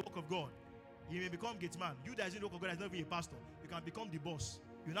not doing the work of God, he may become gate man. You that is doing the work of God, is not even a pastor. You can become the boss.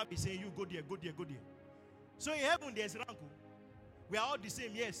 You will not be saying, you go there, go there, go there. So in heaven, there's rank. We are all the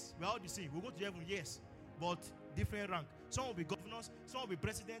same, yes. We are all the same. We'll go to heaven, yes. But different rank. Some will be governors, some will be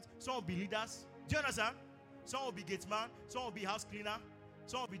presidents, some will be leaders. Do you understand? Some will be gate man, some will be house cleaner,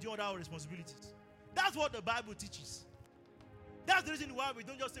 some will be doing other responsibilities. That's what the Bible teaches. That's the reason why we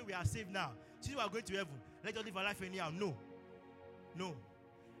don't just say we are saved now. Since we are going to heaven, let's just live our life anyhow. No. No.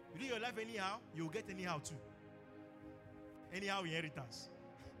 You live your life anyhow, you will get anyhow too. Anyhow inheritance.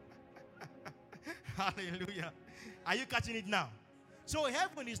 Hallelujah. Are you catching it now? So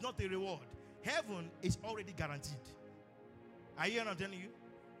heaven is not a reward. Heaven is already guaranteed. Are you hearing what I'm telling you?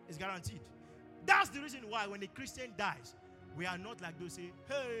 It's guaranteed. That's the reason why when a Christian dies, we are not like those say,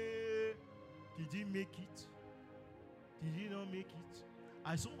 hey, did he make it? Did he not make it?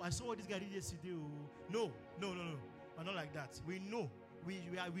 I saw what this guy did yesterday. No. We're not like that. We know. We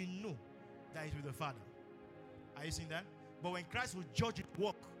know that he's with the Father. Are you seeing that? But when Christ will judge his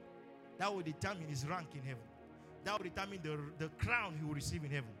work, that will determine his rank in heaven. That will determine the crown he will receive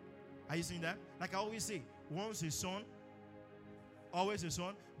in heaven. Are you seeing that? Like I always say, once a son, always a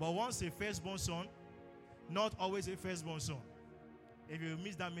son, but once a firstborn son, not always a firstborn son. If you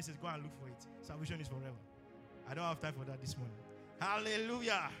miss that message, go and look for it. Salvation is forever. I don't have time for that this morning.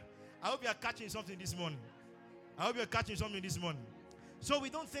 Hallelujah. I hope you are catching something this morning. So we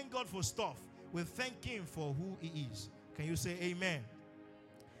don't thank God for stuff. We thank him for who he is. Can you say amen?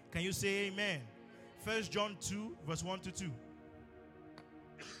 Can you say amen? 1 John 2, verse 1 to 2.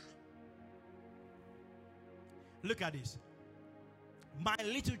 Look at this. My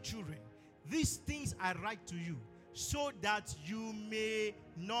little children, these things I write to you, so that you may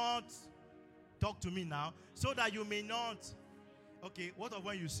not, talk to me now, so that you may not, okay, what of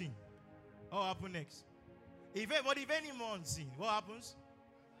when you sin? What will happen next? If anyone sin, what happens?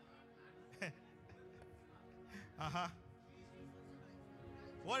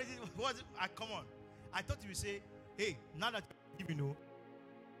 What is it? Come on. I thought you would say, hey, now that you know,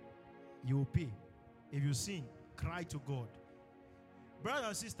 you will pay. If you sin, cry to God. Brothers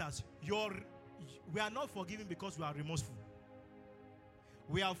and sisters, we are not forgiven because we are remorseful.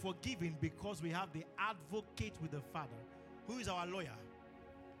 We are forgiven because we have the advocate with the Father. Who is our lawyer?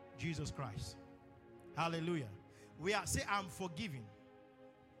 Jesus Christ. Hallelujah. Say, I'm forgiven.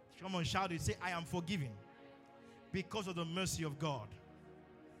 Come on, shout it. Say, I am forgiven because of the mercy of God.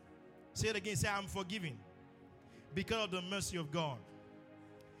 Say it again. Say, I'm forgiven because of the mercy of God.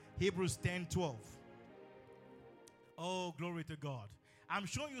 Hebrews 10:12. Oh, glory to God. I'm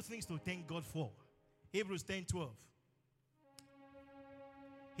showing you things to thank God for. Hebrews 10:12.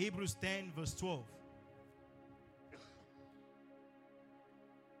 Hebrews 10, verse 12.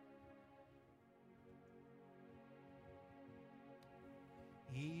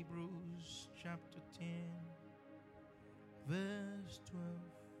 Hebrews chapter 10, verse 12.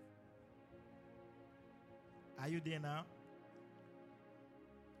 Are you there now?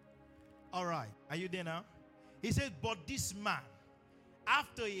 All right. Are you there now? He says, but this man,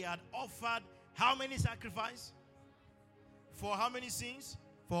 after he had offered how many sacrifices? For how many sins?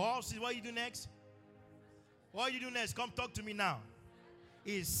 For all sins. What do you do next? What do you do next? Come talk to me now.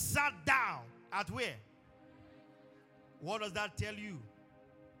 He sat down at where? What does that tell you?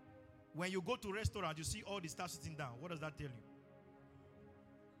 When you go to a restaurant, you see all the staff sitting down. What does that tell you?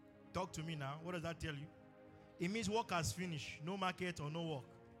 Talk to me now. What does that tell you? It means work has finished. No market or no work.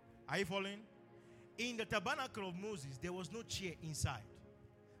 Are you following? In the tabernacle of Moses, there was no chair inside.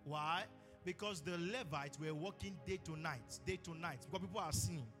 Why? Because the Levites were working day to night. Day to night. Because people are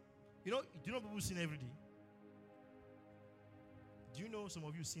sinning. Do you know people sin every day? Do you know some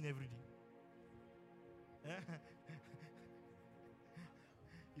of you sin every day?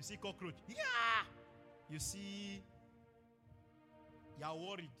 You see cockroach. Yeah! You see, you are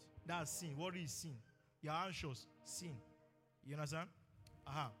worried. That's sin. Worry is sin. You're anxious. Sin. You understand?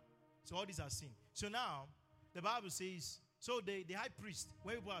 So all these are sin. So now, the Bible says, so the high priest,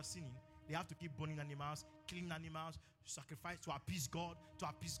 when people are sinning, they have to keep burning animals, killing animals, sacrifice to appease God, to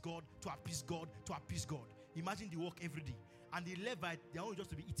appease God, to appease God, to appease God. Imagine the work every day. And the Levite, they're only just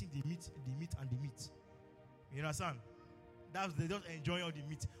to be eating the meat, and the meat. You understand? They just enjoy all the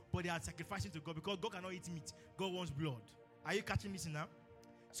meat. But they are sacrificing to God because God cannot eat meat. God wants blood. Are you catching this now?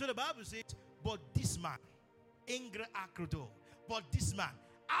 So the Bible says, but this man, Ingre Akrodo, but this man,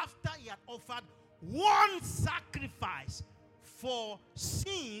 after he had offered one sacrifice for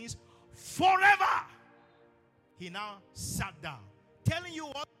sins forever, he now sat down, telling you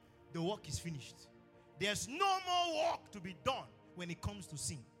what? The work is finished. There's no more work to be done when it comes to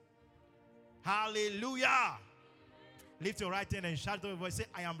sin. Hallelujah. Lift your right hand and shout out your voice. Say,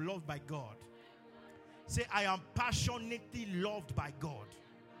 I am loved by God. Say, I am passionately loved by God.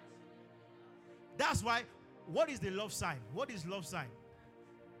 That's why, what is the love sign? What is love sign?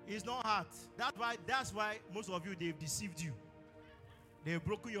 It's not heart. That's why most of you, they've deceived you. They've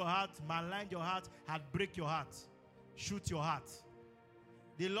broken your heart, maligned your heart, had break your heart, shoot your heart.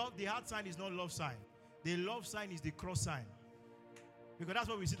 The heart sign is not love sign. The love sign is the cross sign. Because that's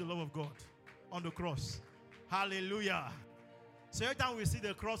where we see the love of God, on the cross. Hallelujah. So every time we see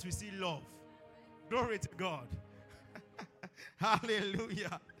the cross, we see love. Glory to God.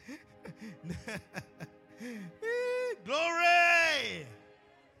 Hallelujah. Glory.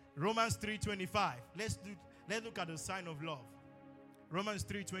 Romans 3:25. Let's look at the sign of love. Romans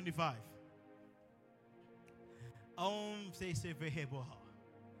 3:25.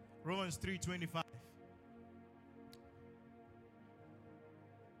 Romans 3:25.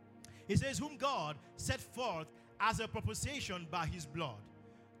 It says, whom God set forth as a proposition by his blood,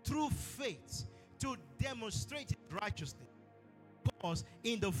 through faith, to demonstrate his righteousness. Because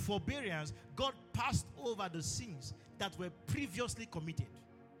in the forbearance, God passed over the sins that were previously committed.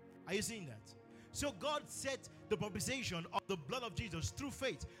 Are you seeing that? So God set the proposition of the blood of Jesus through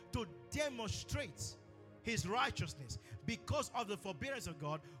faith to demonstrate his righteousness because of the forbearance of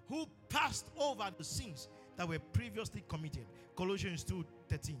God who passed over the sins that were previously committed. Colossians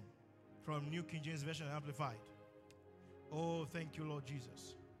 2:13 from New King James Version Amplified. Oh, thank you, Lord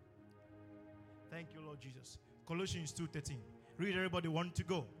Jesus. Thank you, Lord Jesus. Colossians 2:13. Read, everybody. Want to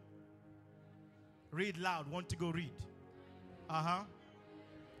go? Read loud. Want to go? Read.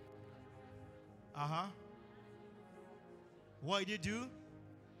 What did he do?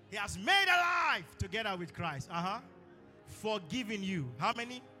 He has made alive together with Christ. Forgiving you. How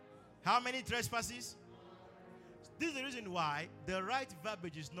many? How many trespasses? This is the reason why the right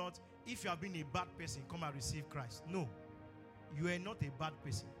verbiage is not, if you have been a bad person, come and receive Christ. No. You are not a bad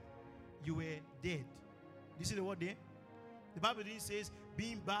person. You were dead. Do you see the word there? The Bible didn't say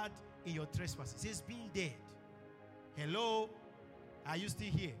being bad in your trespasses. It says being dead. Hello? Are you still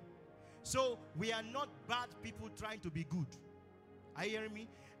here? So we are not bad people trying to be good. Are you hearing me?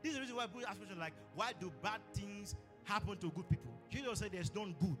 This is the reason why people ask questions like, why do bad things happen to good people? Jesus said there's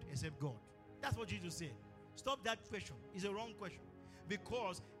none good except God. That's what Jesus said. Stop that question. It's a wrong question.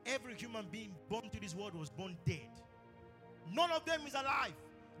 Because every human being born to this world was born dead. None of them is alive.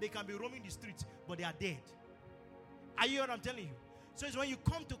 They can be roaming the streets, but they are dead. Are you hearing what I'm telling you? So it's when you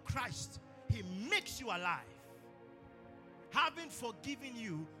come to Christ, he makes you alive. Having forgiven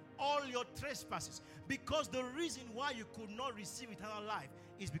you all your trespasses. Because the reason why you could not receive eternal life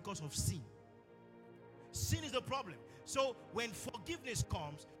is because of sin. Sin is the problem. So when forgiveness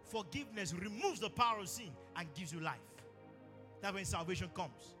comes, forgiveness removes the power of sin and gives you life. That's when salvation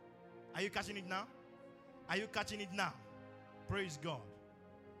comes. Are you catching it now? Are you catching it now? Praise God.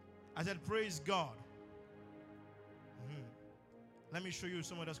 I said, praise God. Let me show you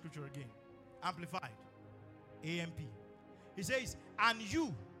some of the scripture again. Amplified. AMP. It says, and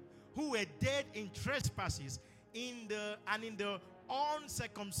you who were dead in trespasses in the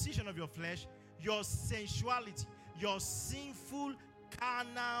uncircumcision of your flesh, your sensuality, your sinful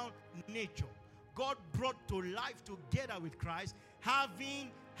carnal nature, God brought to life together with Christ, having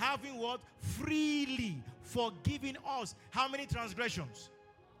what? Freely forgiving us. How many transgressions?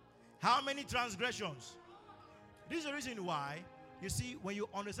 How many transgressions? This is the reason why, you see, when you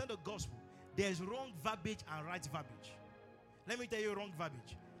understand the gospel, there's wrong verbiage and right verbiage. Let me tell you wrong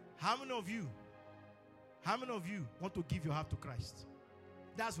verbiage. How many of you want to give your heart to Christ?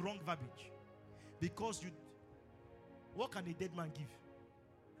 That's wrong verbiage. Because what can a dead man give?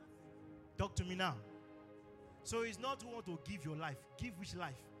 Talk to me now. So it's not who want to give your life. Give which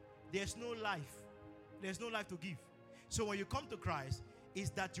life? There's no life. There's no life to give. So when you come to Christ, it's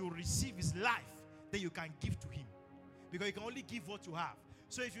that you receive his life, then you can give to him. Because you can only give what you have.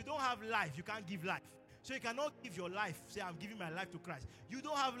 So if you don't have life, you can't give life. So you cannot give your life, say, I'm giving my life to Christ. You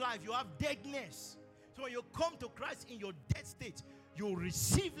don't have life, you have deadness. So when you come to Christ in your dead state, you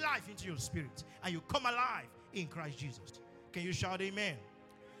receive life into your spirit and you come alive in Christ Jesus. Can you shout amen?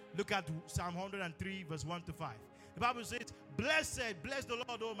 Look at Psalm 103 verse 1 to 5. The Bible says, bless the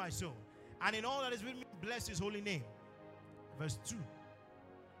Lord, O my soul, and in all that is with me, bless his holy name. Verse 2.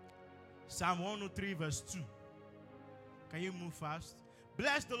 Psalm 103 verse 2. Can you move fast?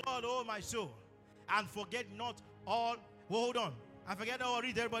 Bless the Lord, O my soul, and forget not all. Well, hold on. And forget all.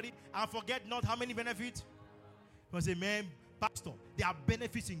 Read everybody. And forget not how many benefits? You say, man, Pastor, there are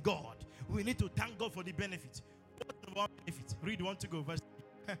benefits in God. We need to thank God for the benefits. What's the one benefit? Read 1 to go. Verse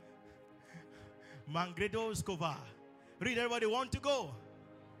Mangredo Scova. Read everybody. 1 to go.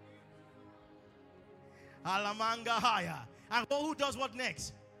 Alamanga Haya. And who does what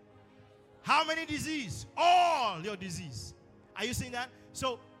next? How many disease? All your disease. Are you seeing that?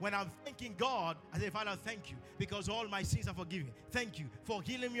 So when I'm thanking God, I say, Father, thank you because all my sins are forgiven. Thank you for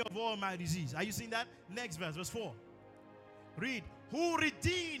healing me of all my disease. Are you seeing that? Next verse, verse 4. Read. Who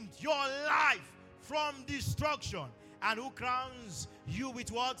redeemed your life from destruction and who crowns you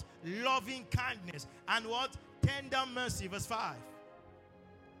with what? Loving kindness and what? Tender mercy. Verse 5.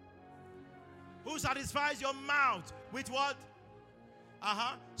 Who satisfies your mouth with what?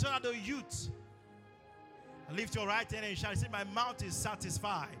 So that the youth lift your right hand and shall say, my mouth is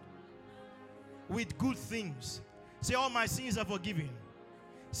satisfied with good things. Say, all my sins are forgiven.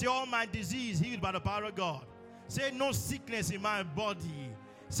 Say, all my disease healed by the power of God. Say, no sickness in my body.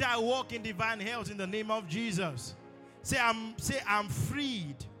 Say, I walk in divine health in the name of Jesus. Say, I'm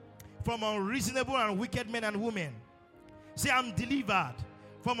freed from unreasonable and wicked men and women. Say, I'm delivered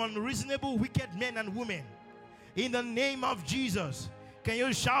from unreasonable wicked men and women. In the name of Jesus. Can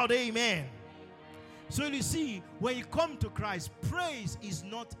you shout amen? So you see, when you come to Christ, praise is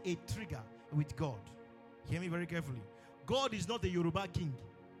not a trigger with God. Hear me very carefully. God is not a Yoruba king.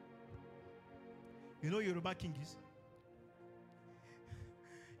 You know Yoruba king is?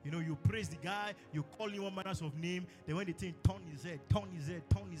 You know, you praise the guy, you call him all manners of name, then when the thing turn his head,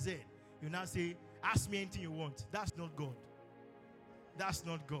 you now say, ask me anything you want. That's not God. That's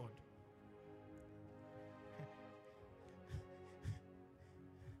not God.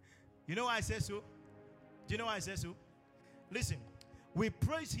 You know why I say so? Do you know why I say so? Listen, we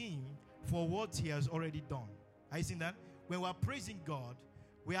praise him for what he has already done. Are you seeing that? When we are praising God,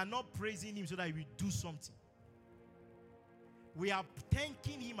 we are not praising him so that we do something. We are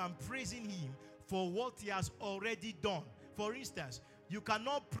thanking him and praising him for what he has already done. For instance, you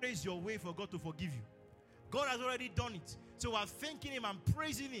cannot praise your way for God to forgive you. God has already done it. So we are thanking him and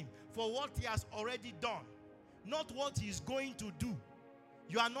praising him for what he has already done, not what he is going to do.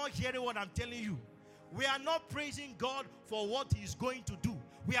 You are not hearing what I'm telling you. We are not praising God for what he is going to do.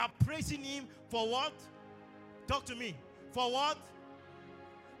 We are praising him for what? Talk to me. For what?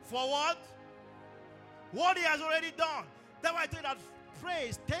 For what? What he has already done. That's why I tell you that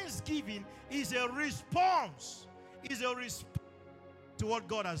praise, thanksgiving is a response. Is a response to what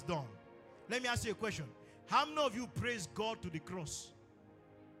God has done. Let me ask you a question. How many of you praise God to the cross?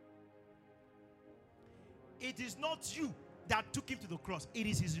 It is not you that took him to the cross. It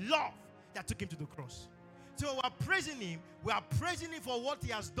is his love that took him to the cross. So we are praising him. We are praising him for what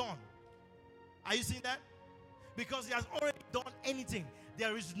he has done. Are you seeing that? Because he has already done anything.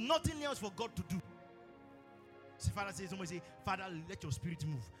 There is nothing else for God to do. See, Father says, somebody say, Father, let your spirit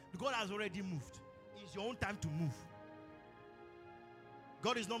move. God has already moved. It's your own time to move.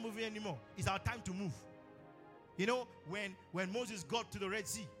 God is not moving anymore. It's our time to move. You know, when Moses got to the Red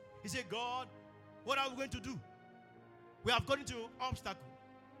Sea, he said, God, what are we going to do? We have got into an obstacle.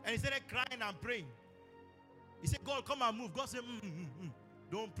 And he started crying and praying. He said, God, come and move. God said,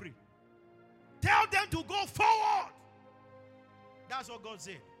 don't pray. Tell them to go forward. That's what God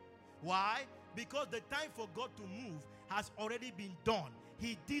said. Why? Because the time for God to move has already been done.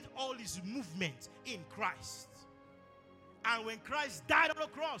 He did all his movement in Christ. And when Christ died on the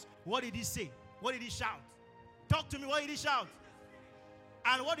cross, what did he say? What did he shout? Talk to me. What did he shout?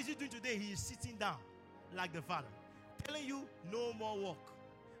 And what is he doing today? He is sitting down like the Father, telling you no more work.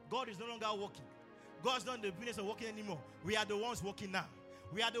 God is no longer working. God's not in the business of working anymore. We are the ones working now.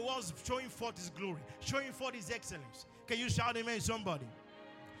 We are the ones showing forth his glory, showing forth his excellence. Can you shout amen, somebody?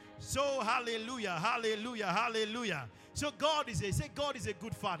 So hallelujah, hallelujah, hallelujah. So God is a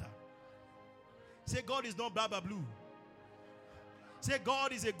good father. Say God is not blah blah blue. Say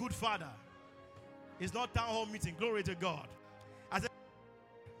God is a good father. It's not town hall meeting. Glory to God. I said,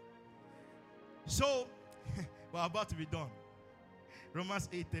 so we're about to be done. Romans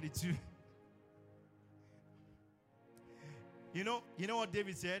 8:32. You know what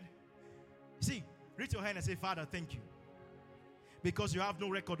David said? See, Reach your hand and say, Father, thank you. Because you have no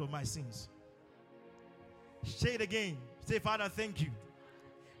record of my sins. Say it again. Say, Father, thank you.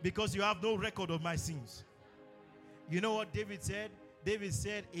 Because you have no record of my sins. You know what David said? David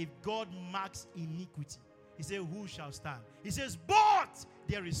said, if God marks iniquity, he said, who shall stand? He says, but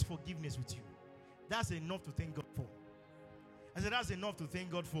there is forgiveness with you. That's enough to thank God for. I said, that's enough to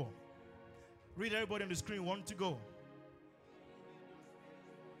thank God for. Read everybody on the screen. Want to go?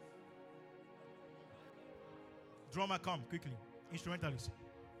 Drummer, come quickly. Instrumentalist.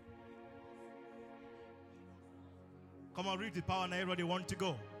 Come on, read the power now. Everybody want to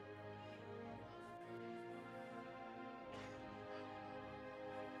go.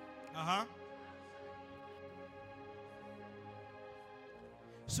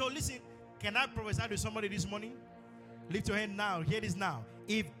 So listen, can I prophesy to somebody this morning? Lift your hand now. Hear this now.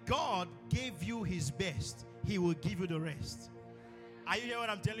 If God gave you his best, he will give you the rest. Are you hearing what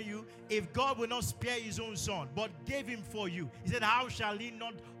I'm telling you? If God will not spare his own son, but gave him for you, he said, how shall he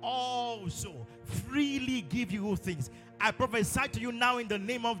not also freely give you good things? I prophesy to you now in the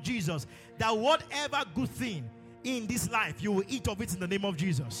name of Jesus, that whatever good thing in this life, you will eat of it in the name of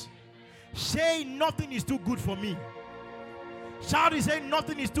Jesus. Say, nothing is too good for me. Shout it, say,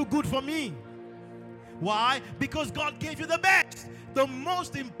 nothing is too good for me. Why? Because God gave you the best. The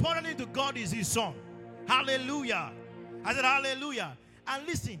most important thing to God is his son. Hallelujah. I said hallelujah. And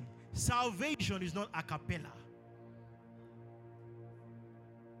listen, salvation is not a cappella.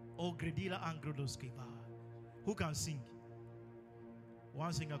 Oh, Gredila and Grodoskeva. Who can sing?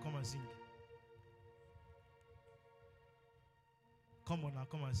 One singer, come and sing. Come on now,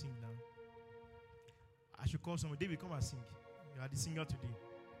 come and sing now. I should call someone. David, come and sing. You are the singer today.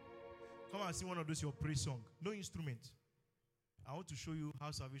 Come and sing one of those your praise song. No instrument. I want to show you how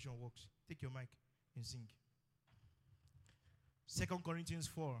salvation works. Take your mic and sing. 2 Corinthians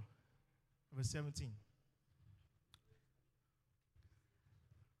 4, verse 17.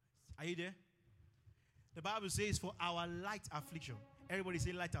 Are you there? The Bible says, for our light affliction. Everybody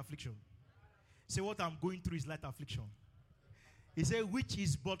say light affliction. Say, what I'm going through is light affliction. He said, which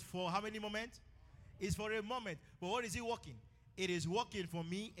is but for how many moments? It's for a moment. But what is it working? It is working for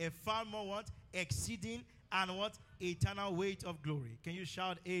me a far more what? Exceeding and what? Eternal weight of glory. Can you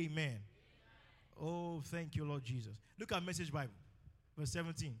shout amen? Oh, thank you, Lord Jesus. Look at Message Bible, verse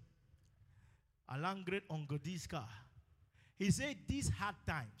 17. Alangret ongodiska. He said, these hard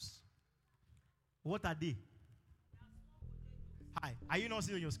times, what are they? Hi, are you not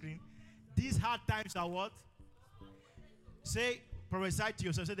seeing on your screen? These hard times are what? Say, prophesy to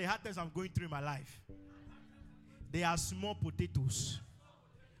yourself. Say, the hard times I'm going through in my life, they are small potatoes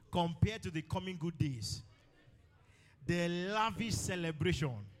compared to the coming good days. The lavish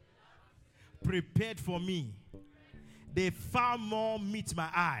celebration prepared for me, they far more meet my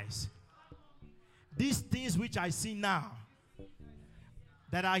eyes. These things which I see now,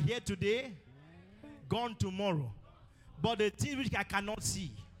 that are here today, gone tomorrow. But the things which I cannot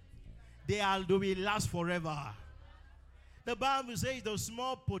see, they will last forever. The Bible says the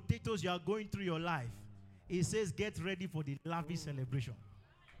small potatoes you are going through your life, it says get ready for the lavish celebration.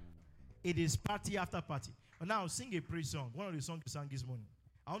 It is party after party. But now sing a praise song. One of the songs you sang this morning.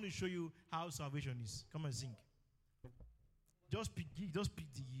 I want to show you how salvation is. Come and sing. Just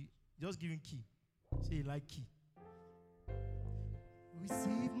give him key. Say you like key.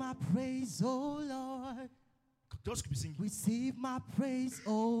 Receive my praise, oh Lord. Just keep singing. Receive my praise,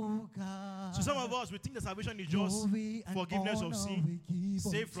 oh God. So some of us, we think that salvation is just forgiveness of sin,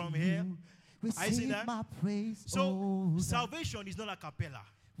 saved from here. I see that. My praise, so salvation is not a cappella.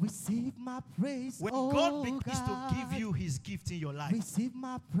 Receive my praise, when God begins to give you his gift in your life, receive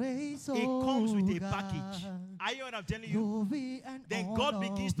my praise, it comes with a package. Are you what I'm telling you? Then God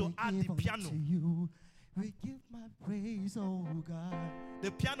begins to add the piano. We give my praise, oh God.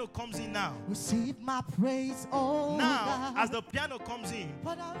 The piano comes in now. Receive my praise, oh now, God. as the piano comes in,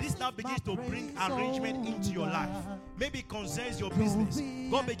 this now begins to bring arrangement into your life. Maybe it concerns your business.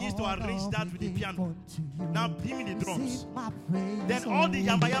 God begins to arrange that with the piano. Now, give me the drums. Then all the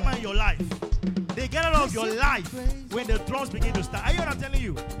yama yama in your life, they get out of your life when the drums begin to start. Are you what I'm telling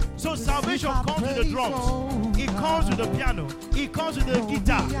you? So salvation comes with the drums. It comes with the piano. It comes with the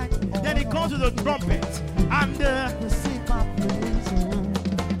guitar. Then it comes with the trumpet. And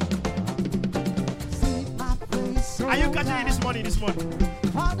are you catching it this morning?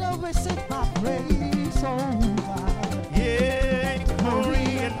 Father, receive my praise, oh God. Yeah,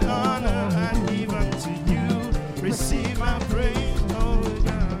 glory and honor and even to you. Receive my praise, oh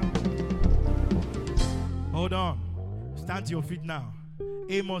God. Hold on. Stand to your feet now.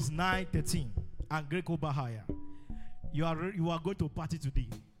 Amos 9:13 and Greco Bahaya. You are going to party today.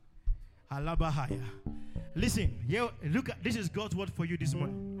 Halabahaya. Listen, here, look at this is God's word for you this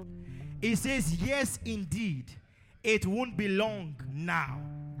morning. It says, yes, indeed, it won't be long now.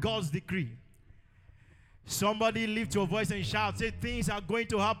 God's decree. Somebody lift your voice and shout, say, things are going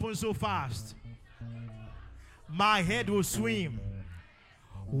to happen so fast. My head will swim.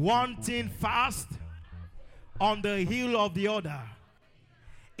 One thing fast on the heel of the other.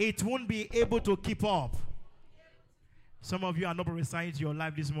 It won't be able to keep up. Some of you are not prophesying to your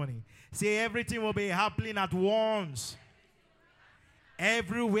life this morning. Say, everything will be happening at once.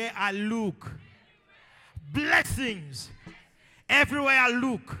 Everywhere I look, blessings. Everywhere I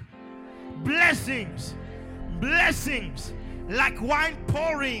look, blessings. Blessings like wine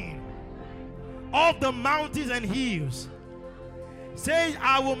pouring off the mountains and hills. Say,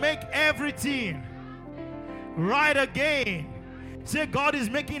 I will make everything right again. Say, God is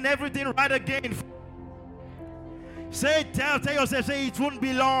making everything right again. Say, tell yourself, say, it won't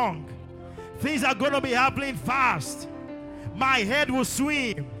be long. Things are going to be happening fast. My head will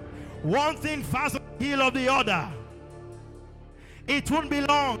swim. One thing fast on the heel of the other. It won't be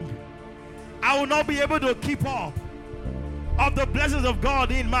long. I will not be able to keep up of the blessings of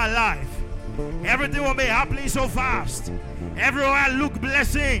God in my life. Everything will be happening so fast. Everywhere I look,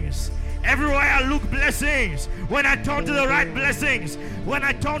 blessings. Everywhere I look, blessings. When I turn to the right, blessings. When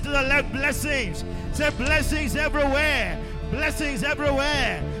I turn to the left, blessings. Say, blessings everywhere. Blessings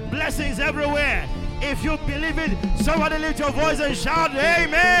everywhere. Blessings everywhere. If you believe it, somebody lift your voice and shout,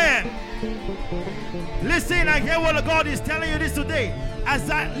 amen. Listen, I hear what God is telling you this today.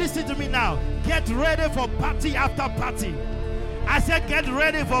 Listen to me now. Get ready for party after party. I said, get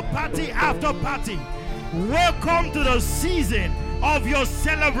ready for party after party. Welcome to the season of your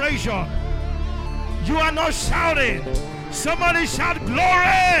celebration. You are not shouting. Somebody shout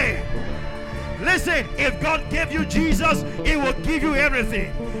glory. Listen, if God gave you Jesus, He will give you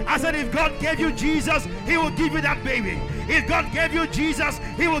everything. I said, if God gave you Jesus, He will give you that baby. If God gave you Jesus,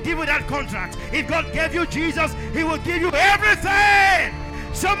 He will give you that contract. If God gave you Jesus, He will give you everything.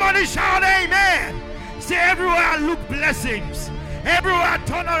 Somebody shout amen. Say, everywhere I look, blessings. Everywhere I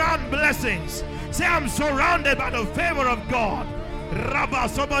turn around, blessings. Say, I'm surrounded by the favor of God. Rabba,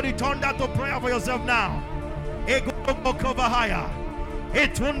 somebody turn that to prayer for yourself now. It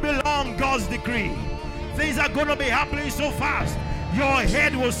won't be long, God's decree. Things are going to be happening so fast. Your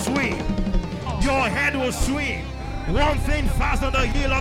head will swim. Your head will swim. One thing fast on the heel of